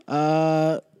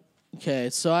 Okay,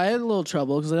 so I had a little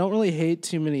trouble because I don't really hate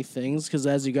too many things because,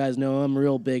 as you guys know, I'm a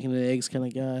real bacon and eggs kind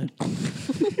of guy.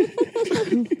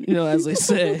 You know, as they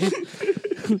say.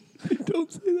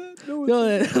 Don't say that. No, No,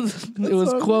 it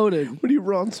was not- quoted. What are you,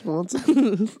 Ron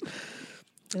Swanson?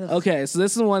 Okay, so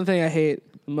this is the one thing I hate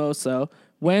the most, though.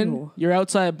 When Ew. you're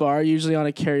outside a bar, usually on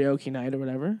a karaoke night or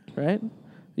whatever, right?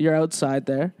 You're outside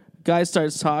there. Guy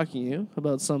starts talking to you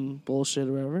about some bullshit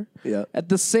or whatever. Yeah. At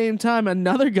the same time,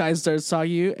 another guy starts talking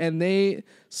to you, and they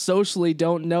socially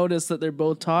don't notice that they're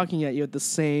both talking at you at the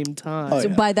same time. Oh, So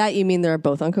yeah. by that you mean they're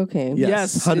both on cocaine?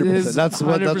 Yes, 100%. it is That's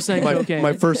what. That's 100% my, cocaine.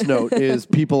 my first note is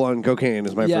people on cocaine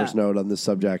is my Yeah. first note on this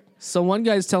subject. So one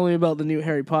guy's telling me about the new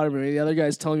Harry Potter movie, the other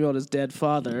guy's telling me about his dead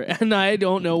father, and I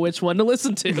don't know which one to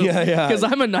listen to. Yeah, yeah. Because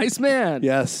I'm a nice man.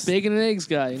 Yes. Bacon and eggs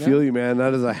guy. You know? Feel you, man.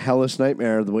 That is a hellish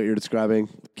nightmare. The way you're describing.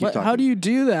 Keep But talking. how do you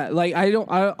do that? Like, I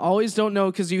always don't know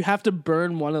because you have to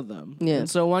burn one of them. Yeah. And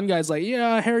so one guy's like,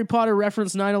 yeah, Harry Potter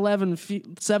referenced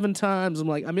 9/11 7 times. I'm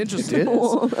like, I'm interested. Did?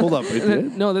 Hold up. It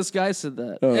did? No, this guy said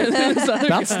that. Oh. And then this other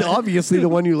That's guy- obviously the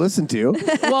one you listen to.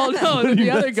 well, no, the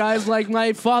other guy's like,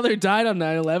 my father died on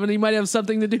 9/11. He might have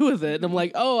something to do with it. And I'm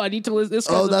like, oh, I need to listen. This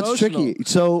guy's Oh, that's emotional. tricky.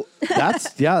 So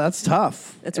that's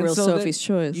tough. That's And real so Sophie's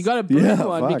then choice. You got to burn Yeah,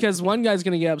 one fuck. because one guy's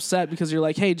going to get upset because you're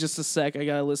like, hey, just a sec. I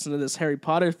got to listen to this Harry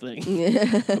Potter thing.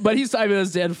 But he's talking about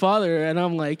his dead father. And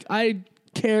I'm like, I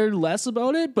care less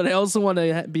about it, but I also want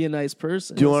to be a nice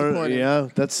person. Do you and want support to? him. Yeah,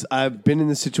 that's. I've been in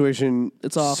this situation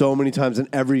It's awful. so many times, and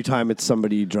every time it's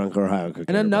somebody drunk or high on cocaine.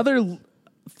 And another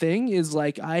thing is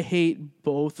like I hate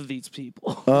both of these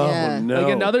people. Oh Yeah. no!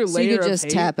 Like another So layer you could of just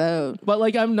hate. tap out. But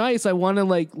like I'm nice. I want to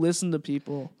like listen to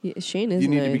people. Yeah, Shane is You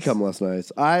need nice. to become less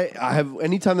nice. I have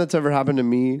anytime that's ever happened to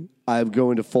me, I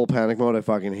go into full panic mode. I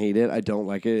fucking hate it. I don't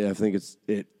like it. I think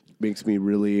it makes me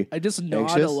really. I just nod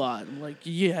anxious. a lot. I'm like,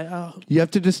 yeah. You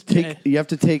have to just take. Okay. You have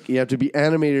to be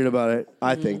animated about it.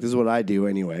 I think this is what I do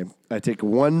anyway. I take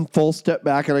one full step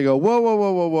back and I go, whoa, whoa,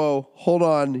 whoa, whoa, whoa. Hold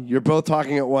on, you're both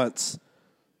talking at once.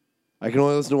 I can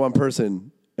only listen to one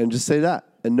person, and just say that,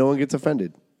 and no one gets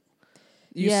offended.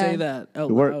 You Yeah. say that out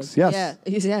It works. loud.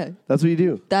 Yes. Yeah. That's what you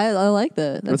do. I like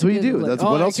that. That's what you do. Like, That's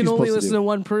Oh, what I else can are you only supposed to listen do. to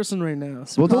one person right now.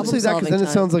 Well, don't say that because problem-solving then it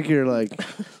time. sounds like you're like,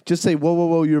 just say, whoa, whoa,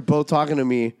 whoa, you're both talking to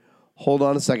me. Hold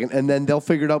on a second. And then they'll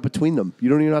figure it out between them. You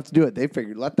don't even have to do it.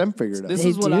 Let them figure it out. This They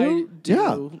is what I do? do.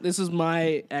 Yeah. This is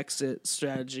my exit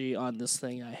strategy on this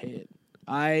thing I hate.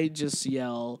 I just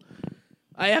yell.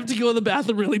 I have to go to the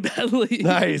bathroom really badly.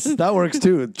 Nice. That works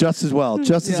too. Just as well.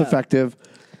 Just as Yeah. effective.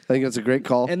 I think that's a great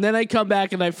call. And then I come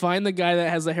back and I find the guy that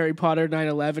has the Harry Potter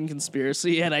 9/11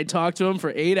 conspiracy, and I talk to him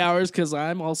for 8 hours because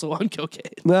I'm also on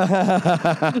cocaine.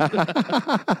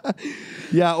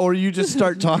 Yeah, or you just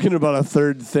start talking about a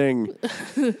third thing,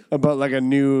 about like a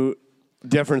new,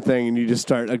 different thing, and you just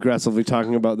start aggressively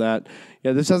talking about that.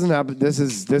 Yeah, this doesn't happen.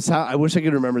 I wish I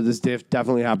could remember this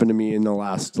definitely happened to me in the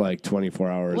last like 24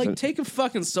 hours. Like, take a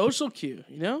fucking social cue,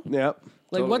 you know? Yep.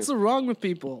 Like, what's the wrong with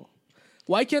people?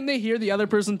 Why can't they hear the other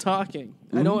person talking?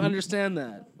 I don't understand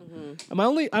that. Am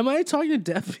I talking to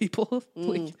deaf people?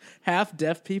 Like half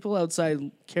deaf people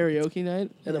outside karaoke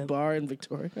night at a bar in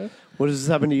Victoria? What does this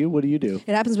happen to you? What do you do?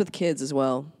 It happens with kids as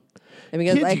well. And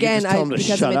because Kids, you can again, just tell them to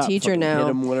because shut I'm a up, teacher fucking now, hit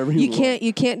 'em whatever you want.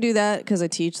 you can't do that because I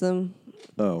teach them.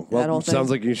 Oh, That whole well, thing. sounds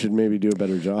like you should maybe do a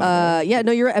better job. Yeah,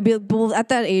 no, you're right. Well, at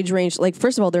that age range, like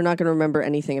first of all, they're not going to remember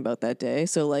anything about that day,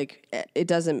 so like it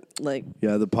doesn't like.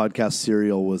 Yeah, the podcast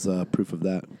Serial was proof of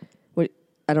that. What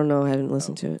I don't know, I haven't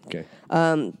listened to it. Okay.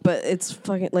 But it's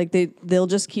fucking like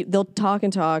they'll talk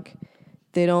and talk.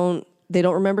 They don't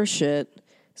remember shit.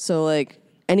 So like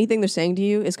anything they're saying to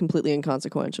you is completely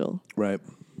inconsequential. Right.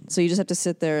 So you just have to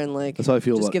sit there and like That's how I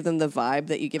feel just about- give them the vibe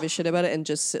that you give a shit about it and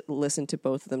just listen to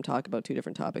both of them talk about two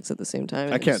different topics at the same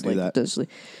time. I can't do that.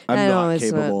 I'm I know, not it's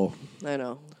capable. I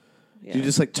know. Yeah. Do you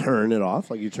just like turn it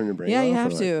off? Like you turn your brain Yeah, off? you or,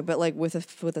 have like- to, but like with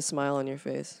a smile on your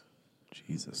face.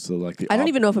 Jesus. So like the I don't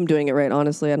even know if I'm doing it right.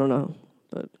 Honestly, I don't know.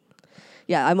 But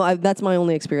yeah, that's my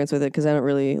only experience with it because I don't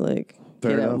really like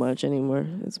Fair get out enough. much anymore.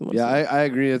 It's mostly, Yeah, I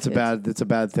agree. It's a Kids.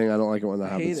 bad thing. I don't like it when that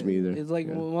I hate happens to me either. It's like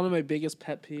one of my biggest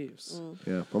pet peeves.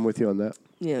 Yeah, I'm with you on that.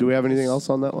 Yeah. Do we have anything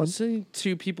else on that one? I see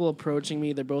two people approaching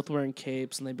me. They're both wearing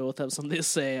capes and they both have something to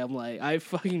say. I'm like, I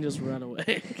fucking just run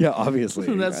away. Yeah, obviously.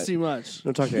 That's I too much.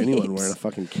 don't talk to anyone Capes. wearing a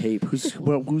fucking cape. Who's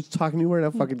talking to you wearing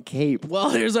a fucking cape?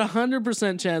 Well, there's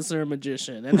 100% chance they're a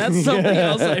magician, and that's something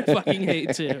else I fucking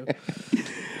hate too.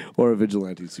 Or a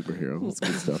vigilante superhero. That's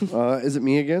good stuff. Is it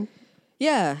me again?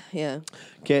 yeah.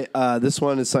 Okay, this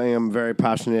one is something I'm very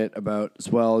passionate about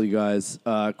as well, you guys.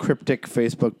 Cryptic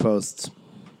Facebook posts.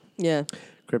 Yeah.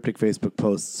 Cryptic Facebook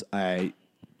posts, I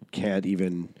can't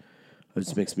even. It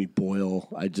just makes me boil.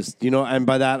 I just, and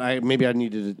by that, I need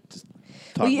to just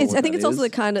talk Well, about what I think that it's also is. the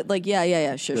kind of like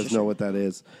yeah, sure. Doesn't know what that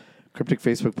is. Cryptic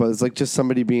Facebook post. It's like just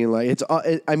somebody being like,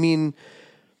 I mean,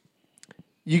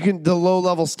 the low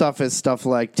level stuff is stuff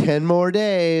like 10 more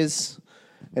days.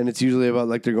 And it's usually about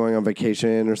like they're going on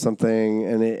vacation or something,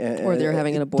 Or they're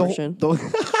having an abortion. Don't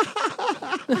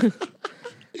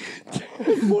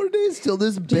 10 more days till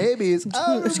this baby is out.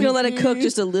 I'm just gonna let it cook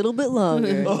just a little bit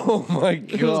longer. Oh my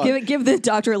god! Give the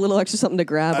doctor a little extra something to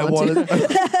grab I onto.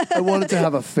 I wanted to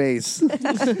have a face.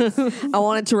 I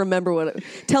wanted to remember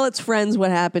tell its friends what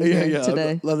happened here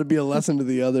today. Let it be a lesson to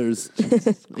the others.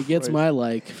 It gets my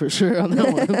like for sure on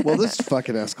that one. Well, this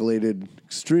fucking escalated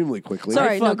extremely quickly.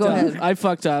 Sorry. I no, fucked go up. ahead. I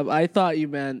fucked up. I thought you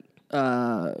meant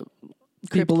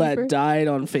people Keeper? that died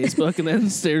on Facebook and then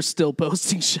they're still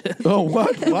posting shit. Oh,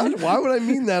 what? Why would I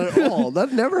mean that at all?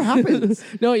 That never happens.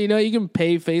 No, you can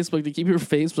pay Facebook to keep your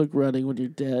Facebook running when you're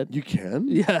dead. You can?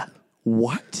 Yeah.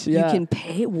 What? Yeah. You can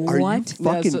pay Are what? you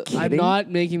fucking I'm kidding? not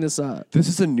making this up. This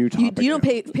is a new You topic. don't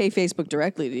pay Facebook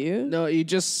directly, do you? No, you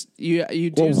just you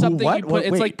do Well, something. what? You put, What?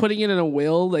 it's Wait. like putting it in a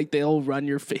will. Like they'll run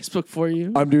your Facebook for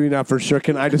you. I'm doing that for sure.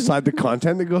 Can I decide the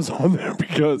content that goes on there?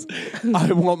 Because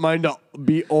I want mine to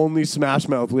be only Smash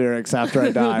Mouth lyrics after I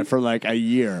die for like a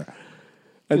year.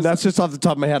 And that's just off the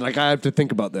top of my head. Like, I have to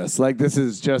think about this. Like, this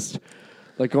is just...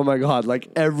 Like, oh my God, like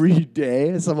every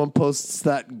day someone posts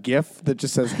that GIF that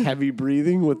just says heavy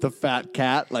breathing with the fat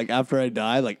cat, like after I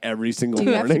die, like every single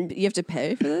You morning. have to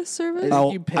pay for this service?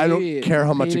 Oh. You I don't pay- care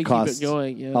how pay much to it keep costs. it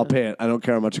going, yeah. I'll pay it. I don't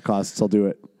care how much it costs. I'll do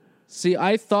it. See,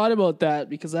 I thought about that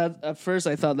because at first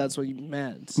I thought that's what you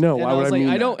meant. No, and why I would was I like, mean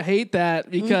I that? don't hate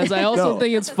that because I also No.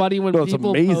 think it's funny when No, it's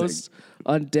people amazing. post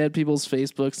on dead people's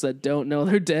Facebooks that don't know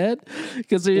they're dead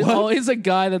because there's always a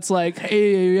guy that's like,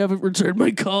 "Hey, you haven't returned my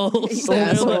calls,"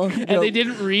 Asshole. and they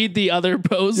didn't read the other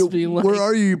posts being like, Where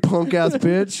are you, punk ass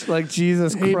bitch? Like,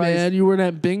 Jesus "Hey Christ. man, you weren't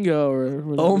at bingo or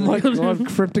whatever." Oh my God,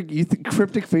 cryptic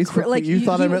Facebook. Like, you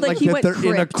thought I meant like he that went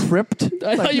they're in a crypt?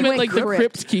 I thought you meant like the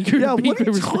crypt. crypt keeper. Yeah, what are you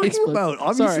keeper's talking Facebook. about?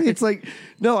 Obviously, Sorry. it's like,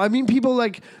 no, I mean people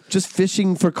like just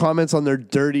fishing for comments on their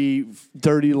dirty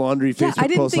laundry Facebook I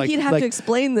didn't posts. think like, he'd have to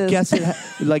explain this.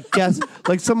 Guess,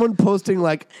 like someone posting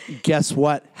like, guess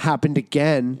what happened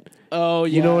again? Oh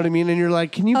yeah, You know what I mean? And you're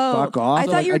like, can you fuck off? I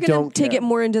thought Like, you were going don't to take care. it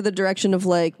more into the direction of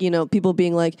like, people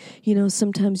being like,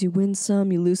 sometimes you win some,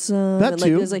 you lose some. That and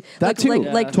too. There's like, That too. Like,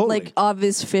 Yeah. like, Totally. like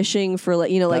obvious fishing for like,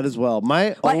 like. That as well.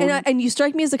 My Well, own, and you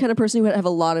strike me as the kind of person who would have a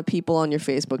lot of people on your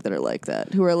Facebook that are like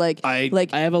that, who are like, I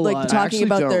have a like lot. I talking actually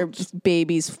about their don't.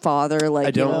 baby's father, like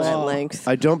I don't. at length.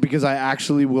 I don't because I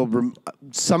actually will.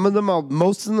 Some of them,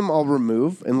 most of them, I'll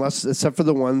remove, except for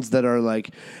the ones that are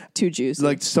like Too juicy.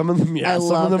 Like some of them, I some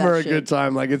love of them that are a shit. good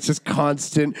time. Like it's just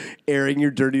constant airing your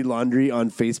dirty laundry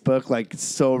on Facebook. Like it's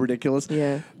so ridiculous.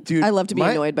 Yeah, dude. I love to be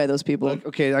annoyed by those people. Like,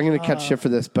 okay, I'm gonna catch shit for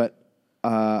this, but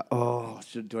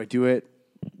do I do it?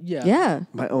 Yeah,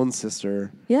 My own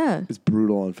sister yeah. is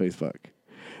brutal on Facebook.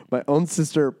 My own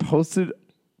sister posted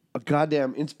a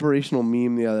goddamn inspirational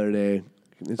meme the other day,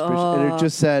 and it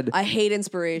just said, I hate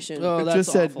inspiration. Oh, it that's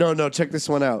just said, awful. no, check this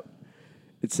one out.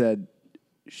 It said,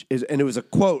 and it was a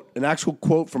quote, an actual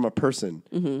quote from a person,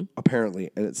 apparently,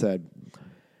 and it said,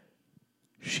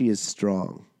 "She is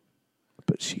strong,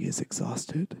 but she is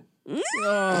exhausted."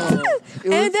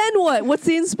 And then what? What's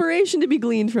the inspiration to be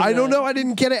gleaned from I that? don't know. I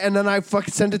didn't get it, and then I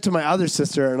fucking sent it to my other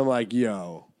sister, and I'm like,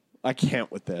 "Yo, I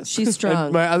can't with this." She's strong.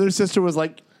 And my other sister was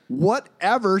like,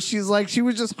 whatever. She's like, she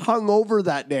was just hung over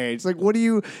that day. It's like, what are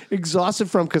you exhausted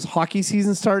from? Because hockey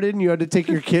season started and you had to take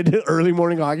your kid to early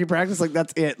morning hockey practice. Like,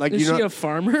 that's it. Like, Is you she know, a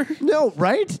farmer? no,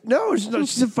 right? No, she's not.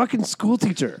 She's a fucking school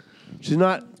teacher. She's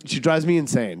not. She drives me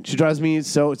insane. She drives me.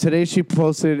 So today she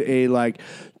posted a like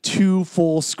 2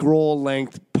 full scroll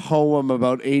length poem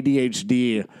about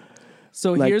ADHD.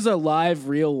 So Like- here's a live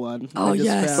real one. Oh, I just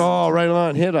yes. found. Oh, right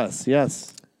on. Hit us.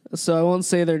 Yes. So I won't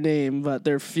say their name, but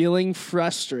they're feeling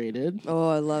frustrated. Oh,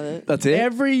 I love it. That's it.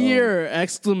 Every year,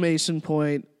 exclamation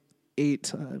point 8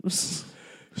 times.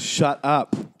 Shut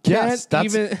up. Yes.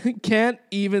 That's. Can't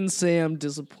even say I'm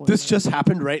disappointed. This just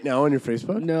happened right now on your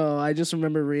Facebook. No, I just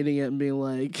remember reading it and being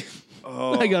like,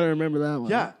 I gotta remember that one.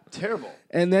 Yeah. Terrible.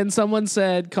 And then someone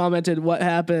commented, what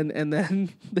happened? And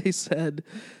then they said,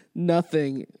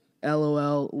 nothing.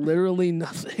 LOL. Literally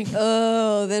nothing.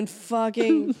 Oh, then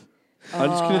fucking. I'm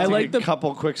just gonna I take like a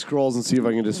couple quick scrolls and see if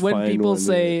I can just When find people one.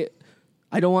 say,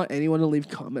 I don't want anyone to leave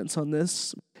comments on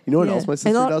this. You know what Yeah. else my And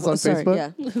sister I'll- does on sorry,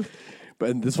 Facebook? Yeah.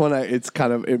 But this one,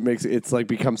 it's like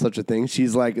become such a thing.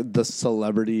 She's like the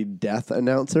celebrity death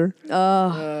announcer.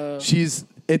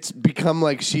 It's become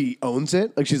like she owns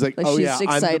it. Like she's like, Like oh she's yeah, I'm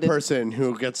excited. the person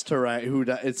who gets to write.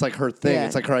 It's like her thing. Yeah.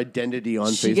 It's like her identity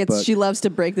on She Facebook. she loves to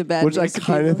break the bad which I news to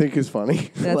kind of people. think is funny.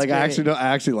 That's like great. I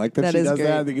actually like that That she is does that.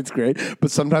 great. I think it's great.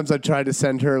 But sometimes I try to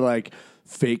send her like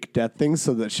fake death things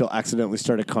so that she'll accidentally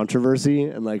start a controversy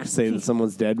and like say that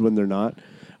someone's dead when they're not.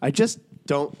 I just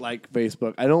don't like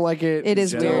Facebook. I don't like it. It in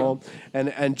is general.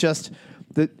 And just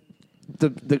the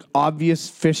obvious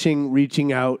fishing,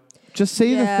 reaching out. Just say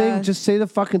the Yeah. thing. Just say the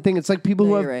fucking thing. It's like people No,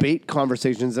 who have you're right. bait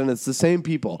conversations, and it's the same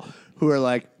people who are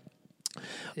like,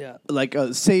 Yeah.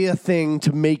 say a thing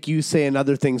to make you say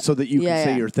another thing so that you Yeah, can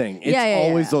say yeah. your thing. It's Yeah, yeah,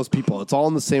 always yeah. those people. It's all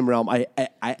in the same realm. I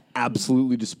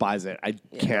absolutely despise it. I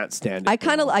can't stand it. I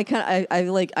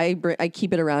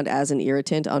keep it around as an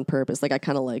irritant on purpose. Like I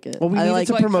kind of like it. Well, we I need like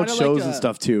to promote kinda shows like and a-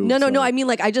 stuff too. No, so. I mean,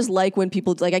 like, I just like when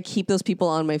people like I keep those people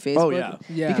on my Facebook. Oh, yeah.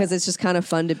 Yeah. because it's just kind of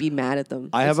fun to be mad at them.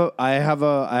 I have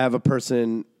a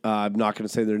person. I'm not going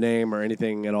to say their name or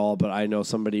anything at all, but I know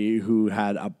somebody who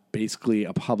had basically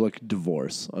a public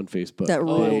divorce on Facebook. That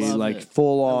rules. They, love like it.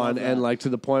 full I love on, that. and like to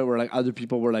the point where like other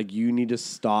people were like, "You need to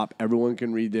stop. Everyone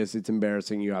can read this. It's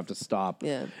embarrassing. You have to stop."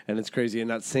 Yeah. and it's crazy.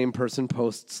 And that same person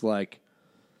posts like,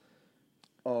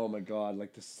 oh my god,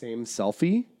 like the same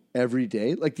selfie every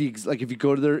day. Like if you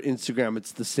go to their Instagram,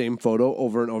 it's the same photo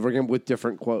over and over again with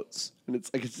different quotes. and it's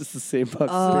like it's just the same fucking.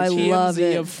 Oh, I TMZ love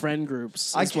it. of friend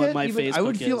groups. I Is what my Facebook I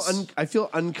would feel is. I feel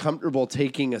uncomfortable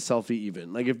taking a selfie.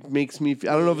 Even like it makes me. I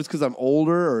don't know if it's because I'm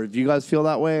older or if you guys feel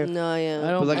that way. No, yeah.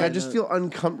 I don't But like I mind just it. feel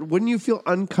uncomfortable. Wouldn't you feel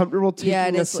uncomfortable taking Yeah,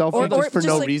 and a it's- selfie or just for just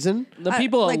no like- reason? The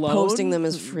people like alone posting them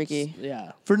is freaky.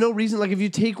 Yeah. For no reason, like if you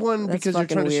take one That's because you're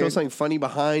fucking trying to show weird. something funny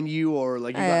behind you, or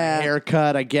like you got Yeah. a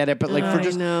haircut, I get it. But like for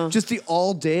I know. just the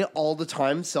all day, all the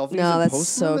time selfies. No, and that's posting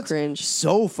so them, that's cringe.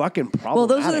 So fucking problematic. Well,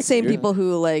 those are the same dude. people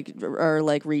who like are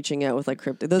like reaching out with like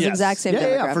cryptic. Those Yes. exact same.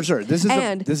 Yeah, for sure. This is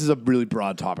and this is a really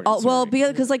broad topic. well, Sorry.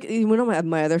 because like you know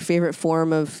my other favorite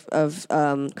form of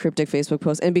cryptic Facebook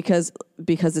posts, and because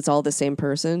it's all the same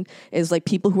person, is like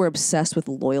people who are obsessed with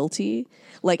loyalty,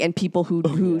 like and people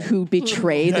who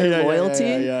betray their loyalty.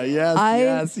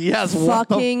 yes. What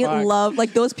the Fucking fuck? love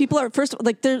like those people are first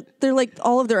like they're like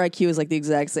all of their IQ is like the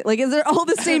exact same, like they're all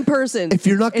the same person. If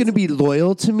you're not going to be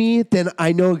loyal to me, then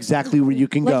I know exactly where you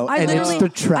can Like, go, I and it's literally- the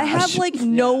trash. I have like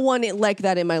no one like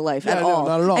that in my life at no, all.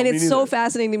 not at all. And Me it's so neither.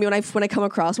 fascinating to me when I come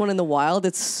across one in the wild.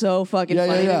 It's so fucking Yeah,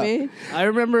 funny yeah. to me. I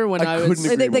remember when I I was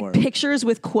couldn't agree Like more. pictures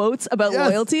with quotes about Yes.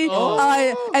 loyalty,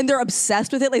 and they're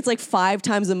obsessed with it. Like, it's like 5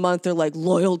 times a month. They're like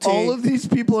loyalty. All of these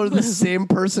people are the same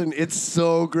person. It's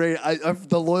so great.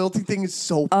 The loyalty thing is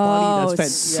so funny.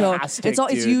 That's fantastic.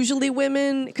 It's usually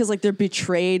women because like they're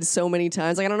betrayed so many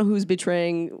times. Like I don't know who's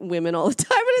betraying women all the time,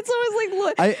 but it's always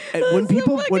like when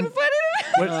people fucking funny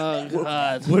to me. oh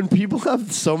god. when people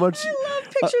have so much. I love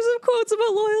pictures of quotes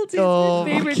about loyalty. It's Oh,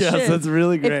 my favorite yes, shit. that's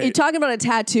really If great. you're talking about a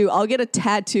tattoo, I'll get a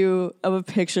tattattoo of a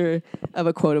picture of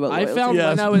a quote about I loyalty. found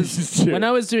Yes, please do. when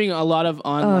I was doing a lot of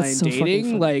online so fucking dating,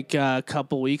 funny. like a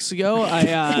couple weeks ago,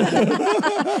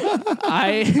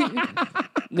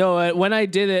 when I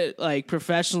did it like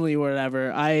professionally or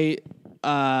whatever, I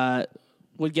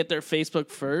would get their Facebook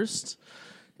first,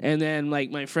 and then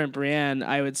like my friend Brianne,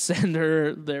 I would send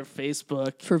her their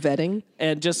Facebook for vetting.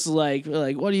 and just like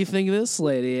what do you think of this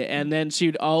lady? And then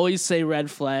she'd always say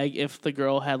red flag if the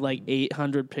girl had like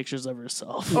 800 pictures of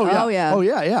herself. Oh, yeah. Oh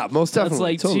yeah. Most That's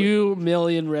definitely. like totally. 2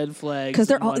 million red flags. Because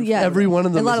they're in all one yeah, Every one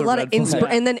of them a lot, is a lot red of flag.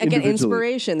 and then again Individually.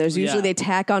 inspiration. There's usually Yeah. they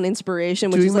tack on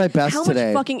inspiration, which Doing is like my best how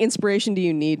today. much fucking inspiration do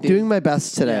you need, dude? Doing my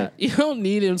best today. Yeah, you don't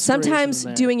need inspiration. Sometimes in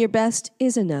there. doing your best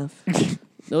is enough.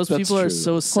 Those That's people are true.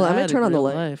 so sad. Hold on, I'm gonna turn in on the real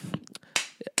light.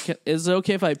 life. Is it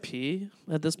okay if I pee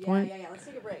at this point? Let's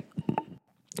take a break.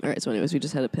 All right. So, anyways, we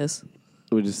just had a piss.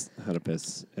 We just had a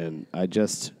piss, and I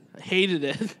Hated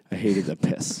it. hated the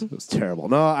piss. It was terrible.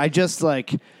 No, I just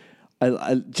like,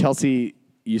 Chelsea,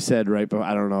 you said right, but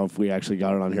I don't know if we actually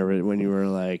got it on here, but when you were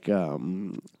like,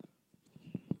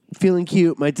 feeling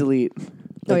cute, might delete.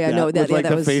 Oh, yeah, no, with that- yeah, like that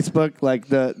the was- Facebook, like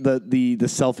the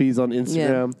selfies on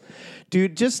Instagram.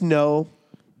 Dude, just know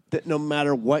that no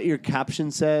matter what your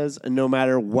caption says and no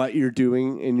matter what you're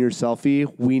doing in your selfie,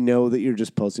 we know that you're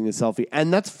just posting a selfie.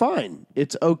 And that's fine.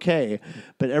 It's okay.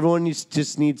 But everyone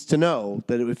just needs to know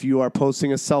that if you are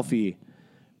posting a selfie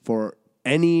for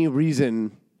any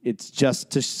reason, it's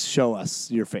just to show us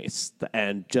your face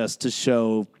and just to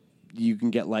show you can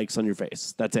get likes on your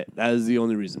face. That's it. That is the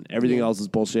only reason. Everything else is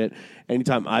bullshit.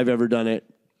 Anytime I've ever done it,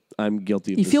 I'm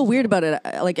guilty of You this feel as weird well. about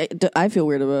it. Like I feel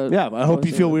weird about it. Yeah, I hope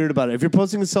you feel weird about it. If you're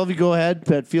posting a selfie, go ahead,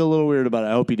 but feel a little weird about it.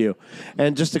 I hope you do.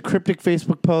 And just the cryptic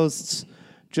Facebook posts,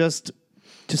 just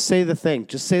say the thing.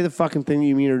 Just say the fucking thing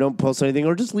you mean, or don't post anything,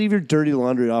 or just leave your dirty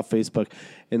laundry off Facebook,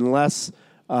 unless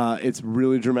it's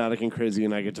really dramatic and crazy,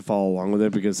 and I get to follow along with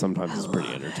it because sometimes it's pretty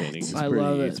entertaining. It's I pretty,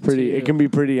 love it, It's pretty. too. It can be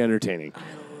pretty entertaining.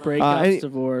 Breakups,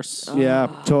 divorce. Yeah,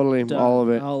 totally, Done. all of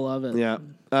it. I'll love it. Yeah.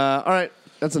 All right.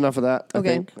 That's enough of that. Okay,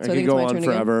 I think. so I I could think go it's my on turn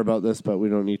again. forever about this, but we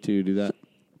don't need to do that.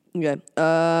 Okay.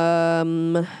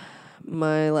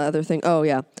 My other thing. Oh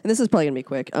yeah, and this is probably gonna be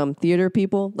quick. Theater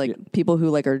people, like people who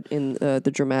like are in the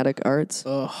dramatic arts.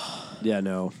 Yeah,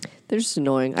 no. They're just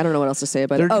annoying. I don't know what else to say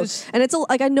about They're it. Oh, just- and it's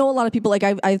like I know a lot of people. Like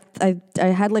I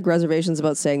had like reservations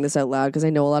about saying this out loud because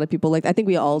I know a lot of people. Like I think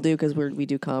we all do because we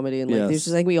do comedy and like Yes. there's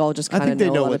just like we all just I kind of think they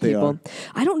know know a lot what of they people. are.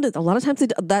 I don't. A lot of times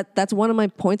that's one of my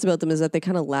points about them is that they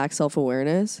kind of lack self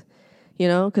awareness. You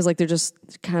know, because like they're just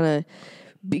kind of.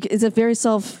 It's a very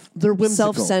They're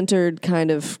whimsical. self-centered kind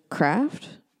of craft.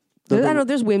 I don't know.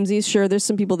 There's whimsies. Sure, there's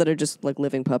some people that are just like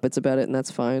living puppets about it, and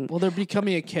that's fine. Well, they're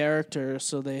becoming a character,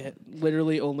 so they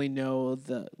literally only know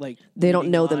the like. They don't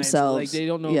reading know lines. themselves. Like they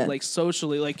don't know Yeah. like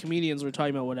socially. Like comedians were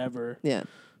talking about whatever, Yeah,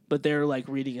 but they're like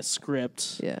reading a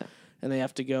script. yeah. And they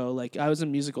have to go. Like I was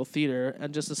in musical theater,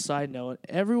 and just a side note,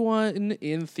 everyone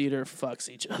in theater fucks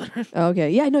each other.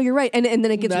 Okay. Yeah. No, you're right. And then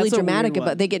it gets That's really a weird dramatic one.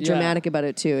 about. They get Yeah. dramatic about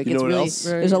it too. It You gets know what really. else?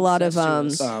 Very There's a lot of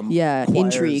incestuous. yeah, Choirs.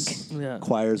 intrigue. Yeah.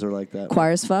 Choirs are like that.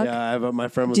 Choirs fuck. Yeah, my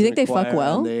friend was Do you in think a they fuck choir,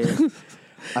 well? and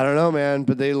I don't know, man,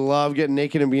 but they love getting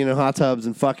naked and being in hot tubs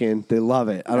and fucking. They love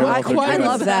it. I don't know. If they're I doing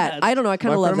love it. that. I don't know. I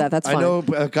kind of love that. That's fine. I know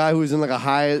a guy who's in like a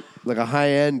high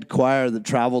end choir that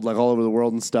traveled like all over the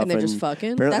world and stuff. And they're just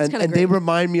fucking? apparently- That's kinda and they great.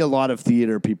 remind me a lot of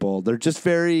theater people. They're just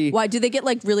very. Why do they get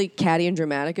like really catty and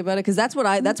dramatic about it? Because that's what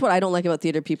I don't like about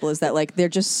theater people is that like they're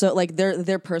just so like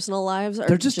their personal lives are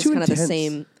They're just too kind of the intense.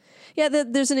 same. Yeah,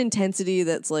 there's an intensity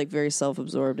that's like very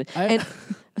self-absorbed. And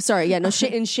sorry, yeah, no.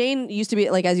 Shane used to be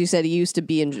like as you said, he used to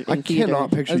be in I theater.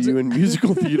 cannot picture you in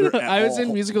musical theater. At I was all.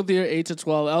 in musical theater 8 to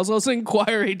 12. I was also in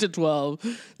choir 8 to 12.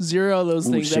 Zero of those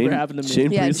things Shane- ever happened to me.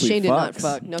 Shane- Yeah, Priestley Shane did not fucks.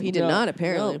 fuck. No, he did No. not.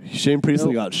 Apparently, Shane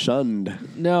Priestley got shunned.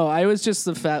 No, I was just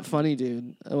the fat funny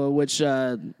dude. Which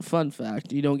fun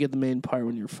fact, you don't get the main part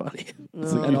when you're funny.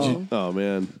 At all. Oh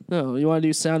man. No, you want to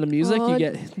do Sound of Music, Oh, you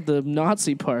get the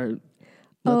Nazi part.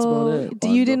 That's about it.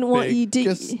 You didn't want you did.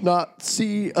 Just not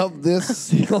see of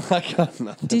this. I got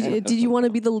nothing. Did you want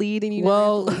to be the lead and you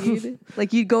Well- didn't have the lead?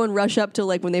 Like you'd go and rush up to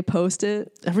like when they post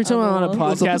it. Every time I'm on a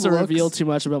Those are podcast, I looks. reveal too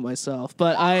much about myself.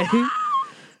 But I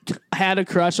had a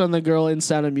crush on the girl in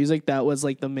Sound of Music that was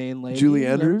like the main lady. Julie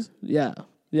Andrews? Yeah.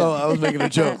 Yeah. Oh, I was making a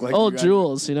joke. Like Old you got-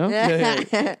 Jules, you know? Yeah.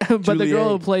 But the Julie girl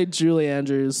who A. played Julie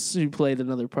Andrews, who played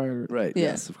another part. Right. Yeah.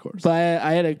 Yes, of course. But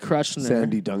I had a crush on her.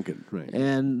 Sandy Duncan. Right.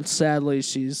 And sadly,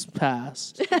 she's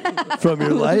passed. From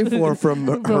your life or from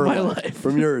her my life.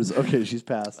 From yours. Okay, she's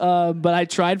passed. But I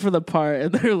tried for the part,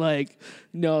 and they're like,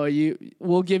 "No,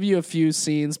 we'll give you a few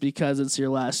scenes because it's your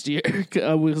last year,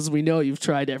 because we know you've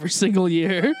tried every single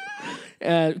year."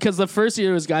 Because the first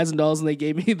year was Guys and Dolls, and they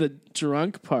gave me the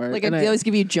drunk part. Like and they always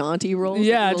give you jaunty roles.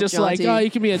 yeah, little just like, jaunty, oh, you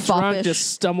can be a drunk, foppish.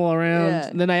 just stumble around. Yeah.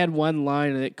 And then I had one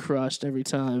line, and it crushed every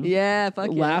time. Yeah,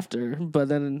 fuck yeah. Laughter. But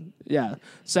then, yeah,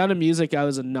 Sound of Music, I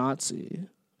was a Nazi.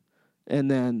 And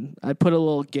then I put a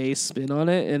little gay spin on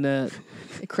it, and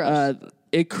It crushed.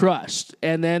 it crushed.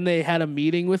 And then they had a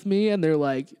meeting with me, and they're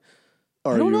like,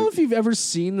 I don't know if you've ever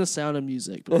seen The Sound of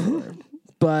Music before,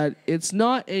 but it's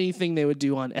not anything they would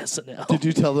do on SNL. Did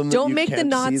you tell them that Don't you make the can't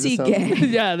Nazi see the sound? gay.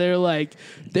 Yeah, they're like,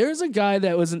 there's a guy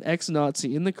that was an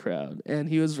ex-Nazi in the crowd, and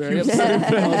he was very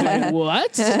upset. I was like,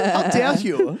 what? How dare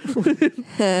you?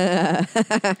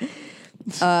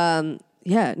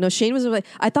 Yeah, no. Shane was like,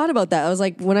 I thought about that. I was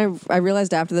like, when I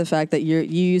realized after the fact that you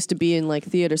used to be in like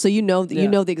theater, so you know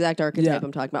the exact archetype Yeah.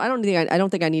 I'm talking about. I don't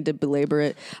think I need to belabor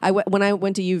it. When I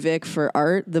went to UVic for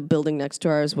art, the building next to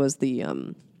ours was the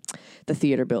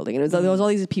theater building, and there was all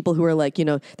these people who are like, they're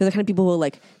the kind of people who will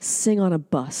like sing on a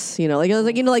bus, like I was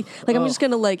like, I'm just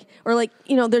gonna like, or like,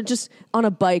 they're just on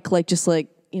a bike, like just like.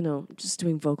 Just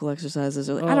doing vocal exercises.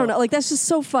 Or like, I don't know. Like, that's just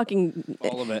so fucking...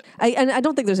 All of it. I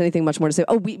don't think there's anything much more to say.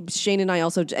 Oh, Shane and I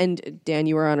also... And Dan,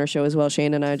 you were on our show as well.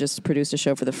 Shane and I just produced a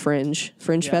show for the Fringe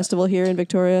Festival here in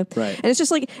Victoria. Right. And it's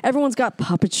just like, everyone's got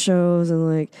puppet shows and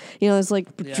like, there's like,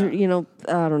 I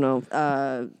don't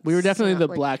know. We were definitely the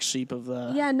like- black sheep of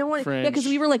the Yeah, no one... Fringe. Yeah, because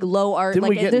we were like low art. Didn't like,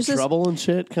 we get in there's this- trouble and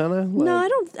shit, kind of? No, I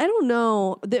don't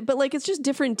know. But like, it's just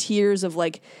different tiers of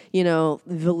like,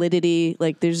 validity.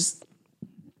 Like, there's...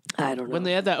 I don't know. When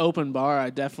they had that open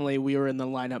bar, we were in the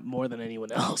lineup more than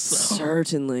anyone else. So.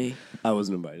 Certainly. I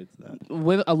wasn't invited to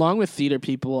that. Along with theater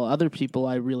people, other people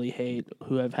I really hate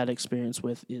who I've had experience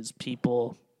with is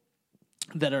people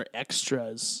that are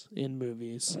extras in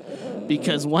movies.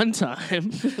 Because one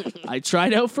time I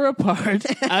tried out for a part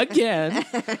again,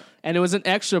 and it was an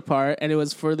extra part, and it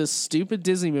was for this stupid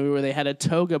Disney movie where they had a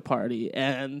toga party,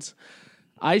 and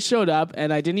I showed up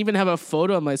and I didn't even have a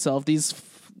photo of myself.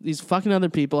 These fucking other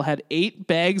people had 8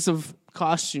 bags of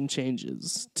costume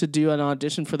changes to do an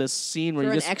audition for this scene where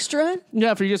You're you an just extra?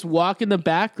 for you just walk in the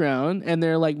background, and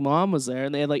their like mom was there,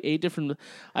 and they had like 8 different.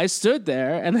 I stood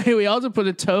there, and we also put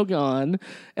a toga on,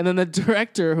 and then the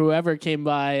director, whoever came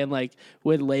by, and like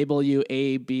would label you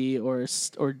A, B, or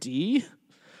D.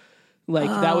 Like,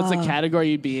 that was the category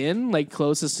you'd be in, like,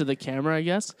 closest to the camera, I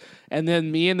guess. And then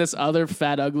me and this other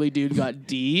fat, ugly dude got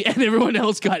D, and everyone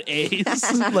else got A's.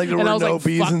 Like, there And I were was no like,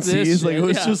 B's fuck and this C's. Like, shit. it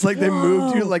was Yeah. just like they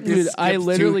moved you, like, Dude, I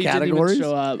literally didn't even categories.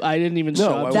 show up. I didn't even No,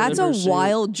 show I up. That's to a the first shoot.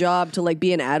 wild job to like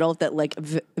be an adult that like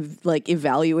like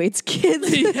evaluates kids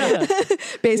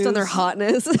based on their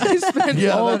hotness.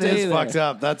 Yeah, all that day is there. fucked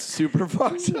up. That's super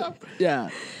fucked up. Yeah.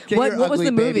 Get what your was ugly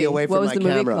the baby movie? away What from was my the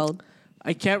movie camera. called?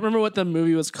 I can't remember what the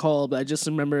movie was called, but I just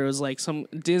remember it was like some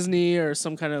Disney or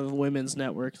some kind of women's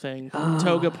network thing.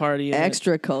 Toga party. in it.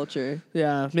 Extra culture.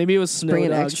 Yeah, maybe it was Snow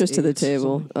Bringing Dogs extras to the 8,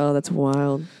 table. Oh, that's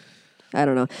wild. I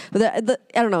don't know. But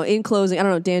I don't know. In closing, I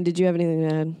don't know. Dan, did you have anything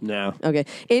to add? No. Okay.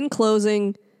 In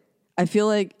closing, I feel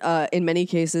like in many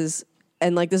cases,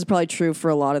 and like this is probably true for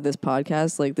a lot of this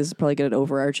podcast, like this is probably an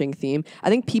overarching theme. I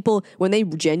think people, when they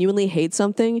genuinely hate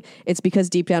something, it's because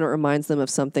deep down it reminds them of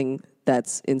something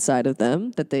that's inside of them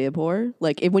that they abhor.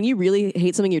 Like when you really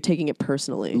hate something, you're taking it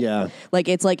personally. Yeah. Like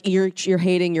it's like you're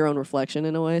hating your own reflection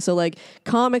in a way. So like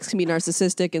comics can be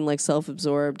narcissistic and like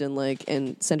self-absorbed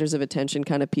and centers of attention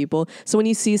kind of people. So when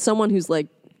you see someone who's like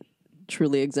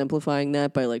truly exemplifying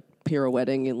that by like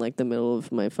pirouetting in like the middle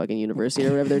of my fucking university or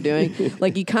whatever they're doing,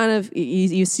 like you kind of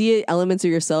you see elements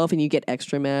of yourself and you get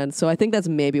extra mad. So I think that's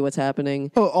maybe what's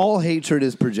happening. Oh, all hatred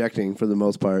is projecting for the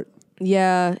most part.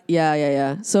 Yeah.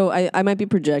 So I might be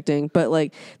projecting, but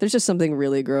like there's just something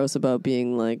really gross about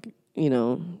being like, you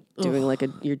know, doing like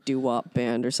your doo-wop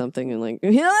band or something and like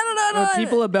Or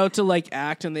people about to like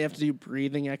act and they have to do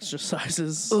breathing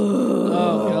exercises.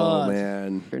 Oh god,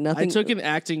 Man. or nothing. I took an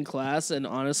acting class and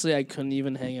honestly I couldn't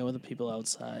even hang out with the people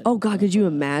outside. Oh god, could you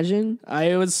imagine?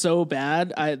 It was so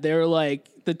bad. They were like,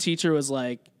 the teacher was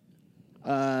like,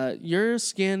 your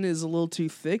skin is a little too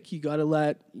thick. You gotta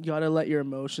let your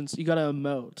emotions. You gotta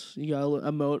emote. You gotta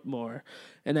emote more.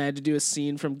 And I had to do a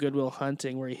scene from Good Will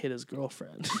Hunting where he hit his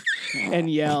girlfriend and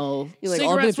yell, You're like, "I'm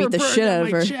gonna "Cigarettes beat the were shit burned out in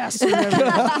of my her." chest,"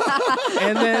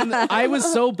 and then I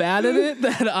was so bad at it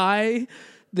that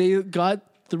they got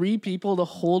 3 people to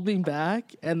hold me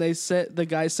back, and the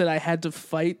guy said I had to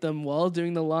fight them while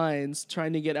doing the lines,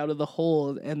 trying to get out of the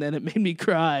hold, and then it made me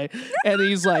cry. And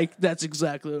he's like, "That's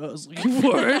exactly what I was looking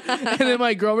for." And then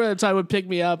my girlfriend at the time would pick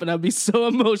me up, and I'd be so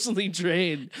emotionally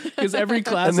drained because every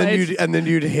class And then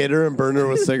you'd hit her and burn her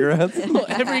with cigarettes.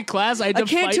 every class I had to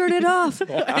Can't fight, turn it off.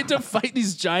 I had to fight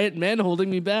these giant men holding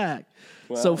me back.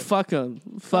 So fuck them.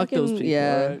 Fuck those people.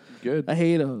 Yeah. All right, good. I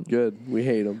hate them. Good. We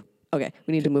hate them. Okay,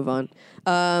 we need to move on.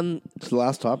 It's the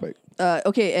last topic.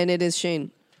 Okay, and it is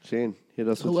Shane. Shane, hit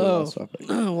us with your Hello. last topic.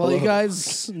 Well, you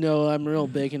guys know I'm a real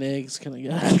bacon eggs kind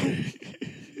of guy.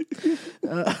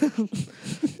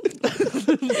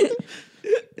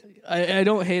 I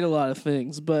don't hate a lot of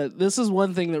things, but this is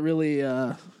one thing that really,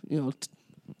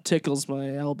 tickles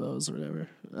my elbows or whatever.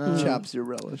 Chaps your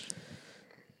relish.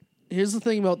 Here's the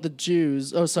thing about the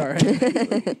Jews. Oh, sorry.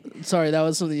 Sorry, that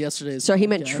was from yesterday's Sorry, he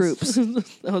meant podcast. troops.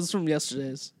 That was from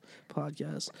yesterday's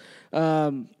podcast.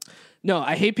 No,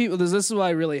 I hate people. This is what I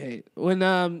really hate.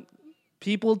 When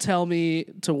people tell me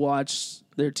to watch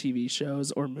their TV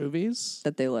shows or movies.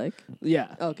 That they like.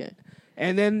 Yeah. Okay.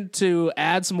 And then to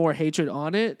add some more hatred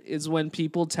on it is when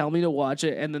people tell me to watch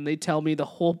it and then they tell me the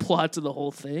whole plot to the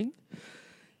whole thing.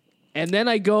 And then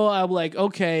I'm like,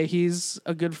 okay, he's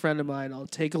a good friend of mine. I'll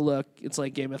take a look. It's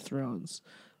like Game of Thrones.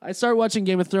 I start watching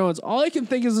Game of Thrones. All I can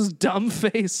think is this dumb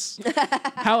face.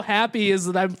 How happy he is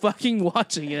that I'm fucking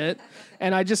watching it.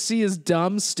 And I just see his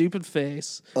dumb, stupid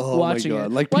face watching my God.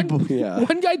 it. Like people, yeah.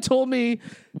 One guy told me,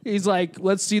 he's like,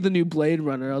 let's see the new Blade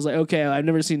Runner. I was like, okay, I've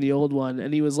never seen the old one.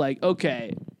 And he was like,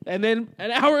 okay. And then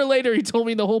an hour later, he told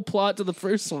me the whole plot to the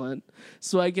first one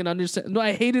so I can understand. No,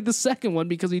 I hated the second one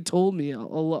because he told me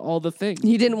all the things.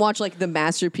 You didn't watch like the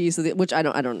masterpiece of which I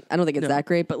don't think it's that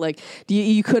great, but like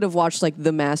you could have watched like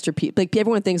the masterpiece. Like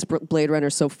everyone thinks Blade Runner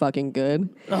is so fucking good,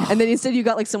 and then instead you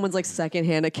got like someone's like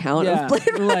secondhand account of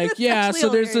Blade Runner. Like, yeah, so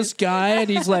there's hilarious. this guy and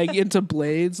he's like into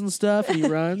blades and stuff. And he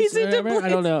runs. He's into whatever. I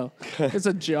don't know. It's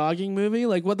a jogging movie.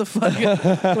 Like, what the fuck?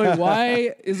 Like,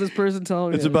 why is this person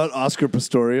telling me? It's about Oscar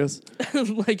Pistorius.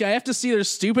 Like, I have to see their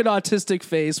stupid autistic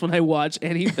face when I watch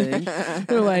anything.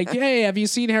 They're like, hey, have you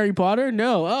seen Harry Potter?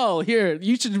 No. Oh, here,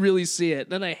 you should really see it.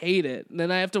 Then I hate it. And then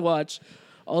I have to watch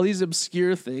all these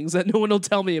obscure things that no one will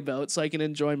tell me about so I can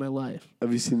enjoy my life.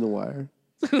 Have you seen The Wire?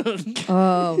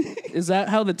 Oh, Is that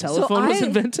how the telephone was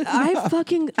invented?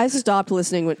 I stopped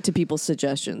listening to people's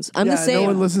suggestions. I'm the same. No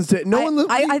one listens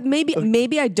to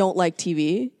maybe I don't like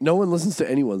TV. No one listens to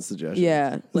anyone's suggestions.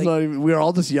 Yeah, It's like- not even, we're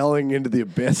all just yelling into the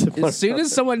abyss. As soon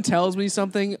as someone tells me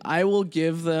something, I will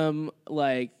give them,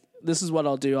 like, this is what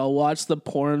I'll do. I'll watch the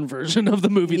porn version of the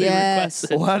movie they Yes.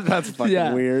 requested. what? That's fucking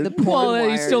Yeah. weird. The porn Well, you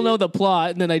wire. still know the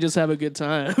plot, and then I just have a good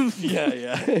time.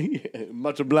 yeah.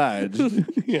 Much obliged.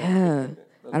 Yeah.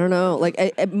 I don't know.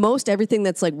 Like most everything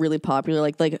that's like really popular,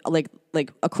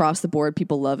 like across the board,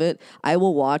 people love it. I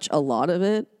will watch a lot of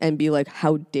it and be like,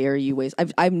 "How dare you waste?"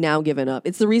 I've now given up.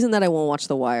 It's the reason that I won't watch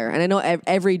The Wire, and I know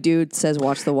every dude says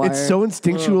watch The Wire. It's so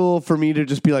instinctual for me to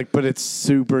just be like, but it's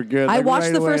super good. I Like, watched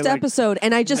right the away, first like, episode,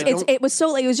 and it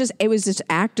was just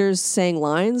actors saying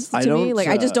lines to me. don't, Like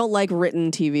I just don't like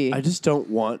written TV. I just don't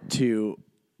want to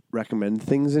recommend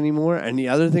things anymore. And the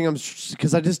other thing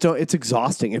because I just don't, it's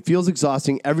exhausting. It feels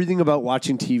exhausting. Everything about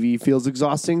watching TV feels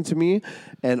exhausting to me.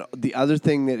 And the other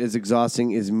thing that is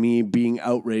exhausting is me being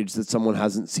outraged that someone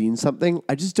hasn't seen something.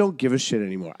 I just don't give a shit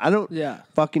anymore. I don't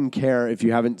fucking care if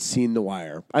you haven't seen The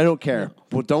Wire. I don't care. No.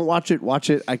 Well, don't watch it. Watch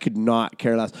it. I could not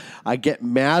care less. I get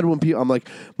mad when people, I'm like,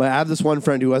 I have this one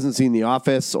friend who hasn't seen The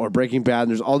Office or Breaking Bad,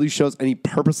 and there's all these shows, and he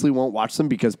purposely won't watch them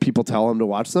because people tell him to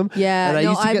watch them. Yeah, and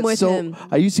I'm with him.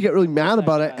 I used to get really mad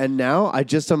about it, and now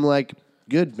I'm like,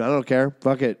 good, I don't care.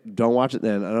 Fuck it. Don't watch it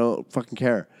then. I don't fucking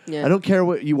care. Yeah. I don't care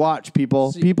what you watch,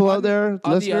 people. People out there,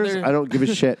 listeners, I don't give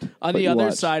a shit. On the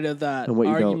other side of that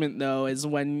argument, though, is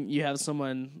when you have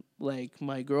someone like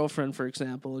my girlfriend, for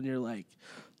example, and you're like,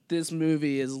 this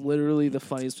movie is literally the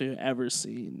funniest movie I've ever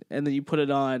seen. And then you put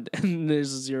it on and there's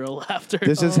zero laughter.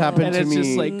 This has happened to me. It's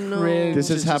just like cringe. This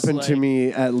has happened to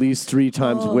me at least 3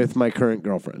 times with my current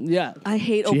girlfriend. Yeah. I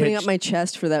hate opening up my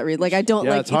chest for that reason. Like, I don't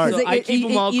like it's hard. So I keep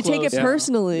them all you take it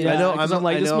personally. Yeah, I know. I'm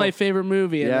like, this is my favorite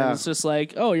movie. And then it's just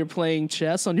like, oh, you're playing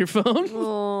chess on your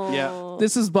phone? Yeah.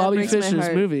 This is Bobby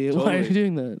Fischer's movie. Totally. Why are you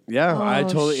doing that? Yeah,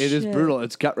 it is brutal.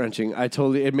 It's gut wrenching.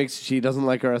 she doesn't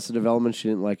like Arrested Development. She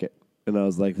didn't like it. And I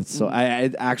was like, so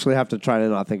I actually have to try to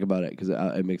not think about it because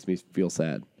it makes me feel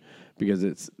sad because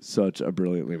it's such a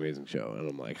brilliantly amazing show. And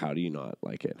I'm like, how do you not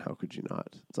like it? How could you not?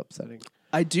 It's upsetting.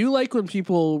 I do like when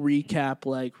people recap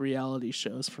like reality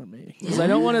shows for me because I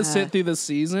don't want to sit through the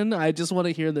season. I just want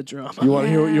to hear the drama. You want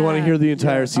to hear the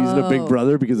entire season of Big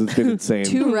Brother because it's been insane.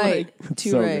 Too right.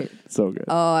 Good. So good.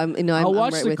 Oh, I'll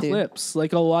watch right the with clips.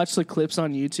 Like I'll watch the clips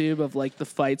on YouTube of like the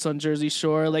fights on Jersey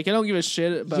Shore. Like I don't give a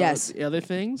shit about the other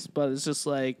things, but it's just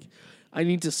like I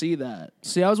need to see that.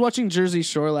 See, I was watching Jersey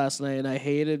Shore last night and I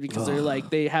hate it because they're like,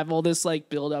 they have all this like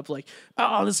build up like,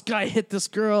 oh, this guy hit this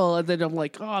girl. And then I'm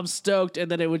like, oh, I'm stoked.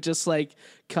 And then it would just like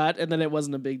cut and then it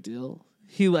wasn't a big deal.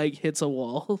 He like hits a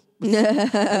wall.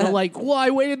 And I'm like, well, I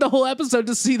waited the whole episode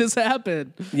to see this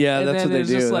happen. Yeah, and that's what they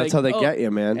do. Like, that's how they get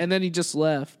you, man. And then he just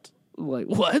left. I'm like,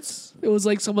 what? It was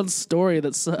like someone's story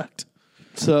that sucked.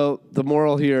 So the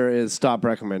moral here is stop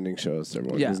recommending shows to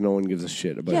everyone because no one gives a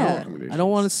shit about your recommendations. I don't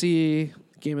want to see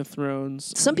Game of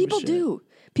Thrones. Some people do.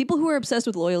 People who are obsessed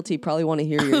with loyalty probably want to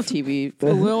hear your TV.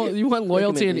 You want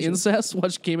loyalty and incest?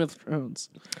 Watch Game of Thrones.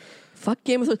 Fuck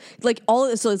Game of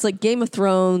Thrones. So it's like Game of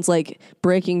Thrones, like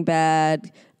Breaking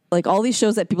Bad, like all these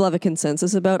shows that people have a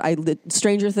consensus about.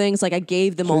 Stranger Things, like I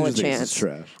gave them all a chance.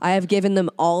 Trash. I have given them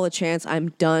all a chance.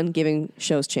 I'm done giving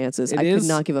shows chances. I could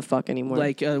not give a fuck anymore.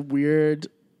 Like a weird,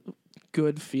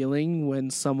 good feeling when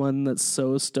someone that's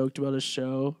so stoked about a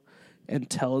show and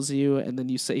tells you, and then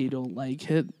you say you don't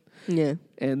like it. Yeah.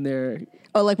 And they're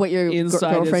like what your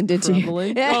girlfriend did to you.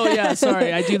 Oh yeah,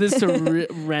 sorry. I do this to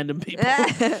random people,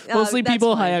 mostly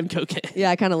people high on cocaine. Yeah,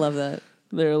 I kind of love that.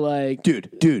 They're like, dude,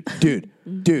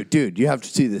 you have to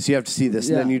see this. You have to see this.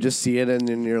 And then you just see it, and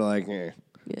then you're like, eh.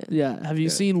 Yeah. Have you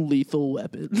seen Lethal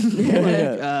Weapon?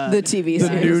 The TV series.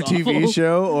 The new TV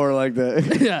show or like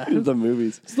the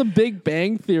movies. It's The Big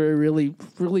Bang Theory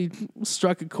really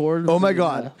struck a chord. Oh my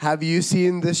God. Have you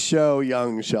seen this show,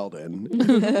 Young Sheldon?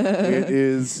 It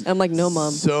is I'm like, no,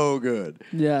 Mom. So good.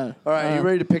 Yeah. All right, you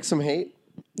ready to pick some hate?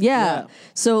 Yeah.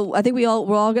 So I think we're all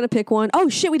going to pick one. Oh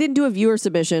shit, we didn't do a viewer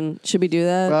submission. Should we do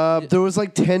that? There was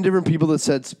like 10 different people that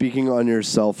said speaking on your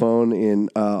cell phone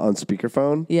on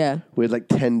speakerphone. Yeah. We had like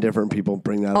 10 different people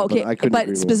bring that up. Okay, but I couldn't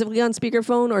agree specifically on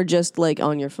speakerphone or just like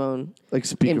on your phone? Like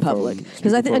speakerphone. In public.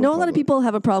 Because I know a lot of people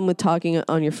have a problem with talking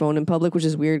on your phone in public, which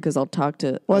is weird because I'll talk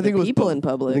to people in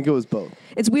public. I think it was both.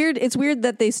 It's weird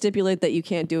that they stipulate that you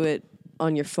can't do it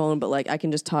on your phone, but like I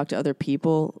can just talk to other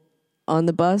people on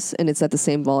the bus and it's at the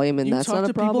same volume and that's not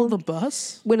a problem. You talk to people on the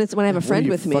bus? When I have a friend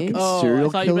with me. Oh, I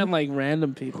thought you meant like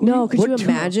random people. No, could you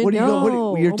imagine?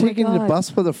 You're taking the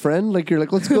bus with a friend? Like you're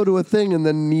like, let's go to a thing and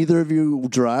then neither of you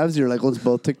drives. You're like, let's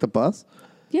both take the bus?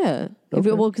 Yeah. Okay.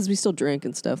 Because we still drink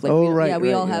and stuff. Like,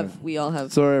 we all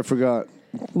have. Sorry, I forgot.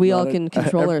 We all can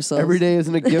control ourselves. Every day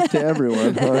isn't a gift to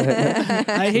everyone.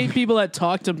 I hate people that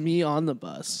talk to me on the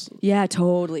bus. Yeah,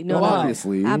 totally. No,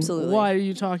 obviously. Absolutely. Why are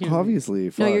you talking to me?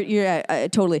 Obviously. No, you're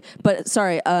totally. But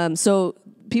sorry. So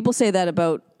people say that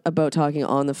about talking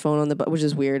on the phone on the bus, which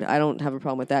is weird. I don't have a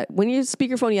problem with that. When you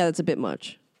speakerphone, that's a bit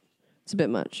much. It's a bit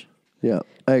much. Yeah,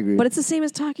 I agree. But it's the same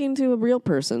as talking to a real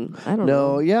person. I don't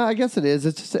know. No, yeah, I guess it is.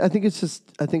 It's just. I think it's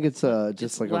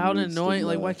just like loud and annoying.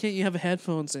 Like, why can't you have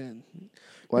headphones in?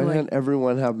 Why can't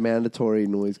everyone have mandatory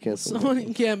noise cancellation?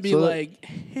 Someone can't be like,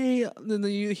 hey, then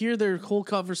you hear their whole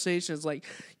conversation. It's like,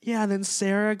 yeah, and then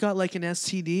Sarah got like an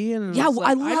STD. And yeah, like,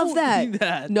 I love don't need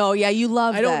that. No, yeah, you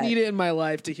love that. I don't need it in my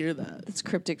life to hear that. It's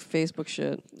cryptic Facebook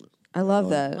shit. I love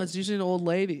that. It's usually an old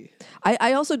lady.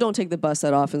 I also don't take the bus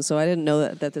that often, so I didn't know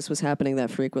that this was happening that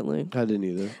frequently. I didn't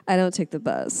either. I don't take the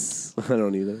bus. I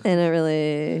don't either. I don't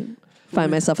really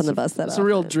find myself on the bus that It's often. a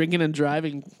real drinking and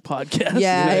driving podcast.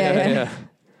 Yeah.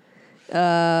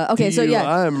 Okay, so yeah.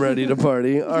 I'm ready to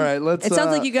party. All right, let's. It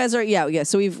sounds like you guys are, yeah.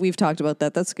 So we've talked about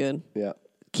that. That's good. Yeah.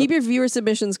 Keep your viewer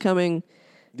submissions coming.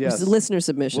 Yes. Listener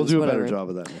submissions. We'll do a whatever. better job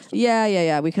of that next time.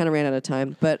 Yeah. We kind of ran out of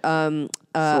time, but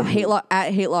at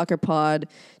Hate Locker Pod,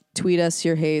 tweet us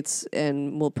your hates,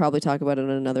 and we'll probably talk about it in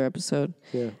another episode.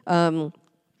 Yeah.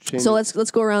 So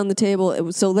let's go around the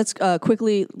table. So let's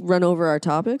quickly run over our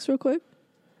topics real quick.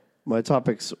 My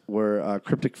topics were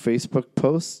cryptic Facebook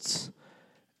posts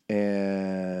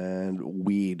and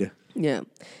weed. Yeah.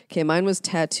 Okay, mine was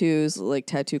tattoos, like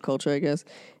tattoo culture, I guess,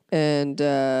 and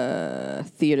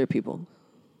theater people.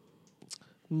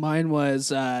 Mine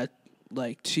was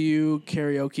like two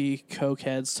karaoke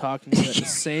cokeheads talking at the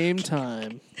same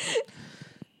time.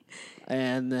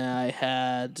 And I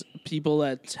had people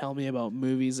that tell me about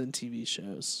movies and TV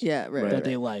shows. Yeah, right. That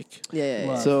they like. Yeah.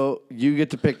 Love. So you get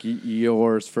to pick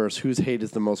yours first. Whose hate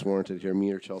is the most warranted here, me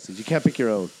or Chelsea's? You can't pick your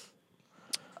own.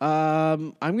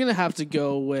 I'm going to have to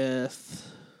go with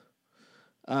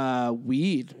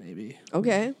weed, maybe.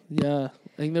 Okay. Yeah.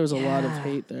 I think there was a lot of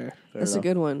hate there. That's a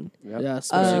good one. Yep. Yeah,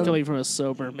 especially coming from a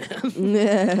sober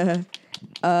man.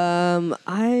 I'm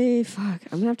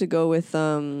gonna have to go with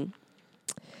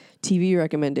TV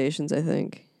recommendations, I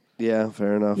think. Yeah,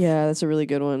 fair enough. Yeah, that's a really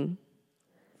good one.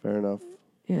 Fair enough.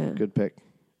 Yeah. Good pick.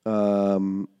 I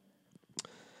mean,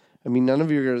 none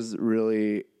of yours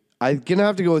really. I'm gonna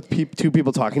have to go with two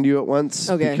people talking to you at once.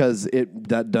 Okay. Because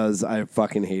I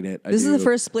fucking hate it. This is the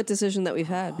first split decision that we've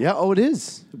had. Yeah. Oh, it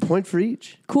is. A point for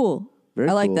each. Cool. Very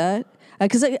I like cool. that.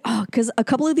 Because a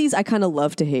couple of these I kind of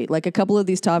love to hate. Like a couple of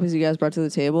these topics you guys brought to the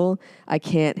table, I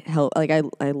can't help. Like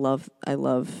I love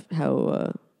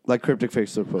how. Like cryptic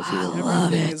Facebook posts.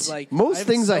 Everything is like Most I'm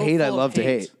things I so hate, I full of love to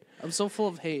hate. I'm so full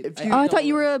of hate. I thought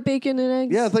you were a bacon and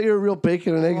eggs. Yeah, I thought you were a real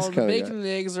bacon and eggs Well, the kind bacon of guy. and the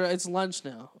eggs are. It's lunch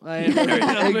now.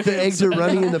 The eggs are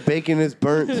running and the bacon is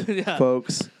burnt, Yeah.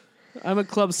 folks. I'm a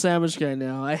club sandwich guy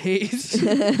now. I hate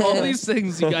all these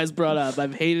things you guys brought up.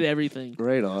 I've hated everything.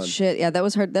 Right on. Shit. Yeah, that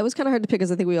was hard. That was kind of hard to pick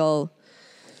because I think we all.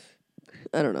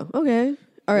 I don't know. Okay.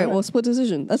 All right. Well, split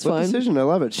decision. That's Split fine. decision. I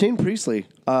love it. Shane Priestley.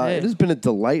 Hey. It has been a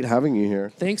delight having you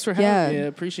here. Thanks for having Yeah. me. I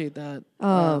appreciate that.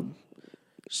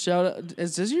 Shout out!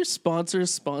 Does your sponsor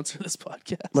this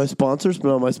podcast? My sponsors?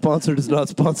 No, my sponsor does not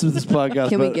sponsor this podcast.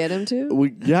 Can we but get him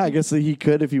to? Yeah, I guess that he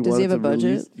could if he Does wanted he have to a budget?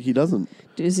 release- He doesn't.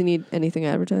 Does he need anything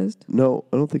advertised? No,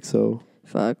 I don't think so.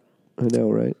 Fuck. I know,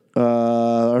 right?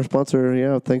 Our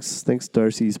sponsor, thanks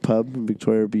Darcy's Pub in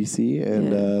Victoria, BC,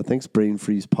 and thanks Brain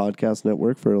Freeze Podcast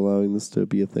Network for allowing this to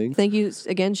be a thing. Thank you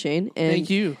again, Shane. And Thank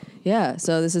you. Yeah.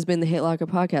 So this has been the Hate Locker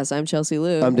podcast. I'm Chelsea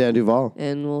Lou. I'm Dan Duval.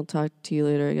 And we'll talk to you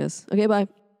later, I guess. Okay. Bye.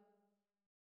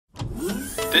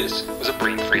 This was a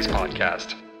Brain Freeze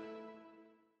podcast.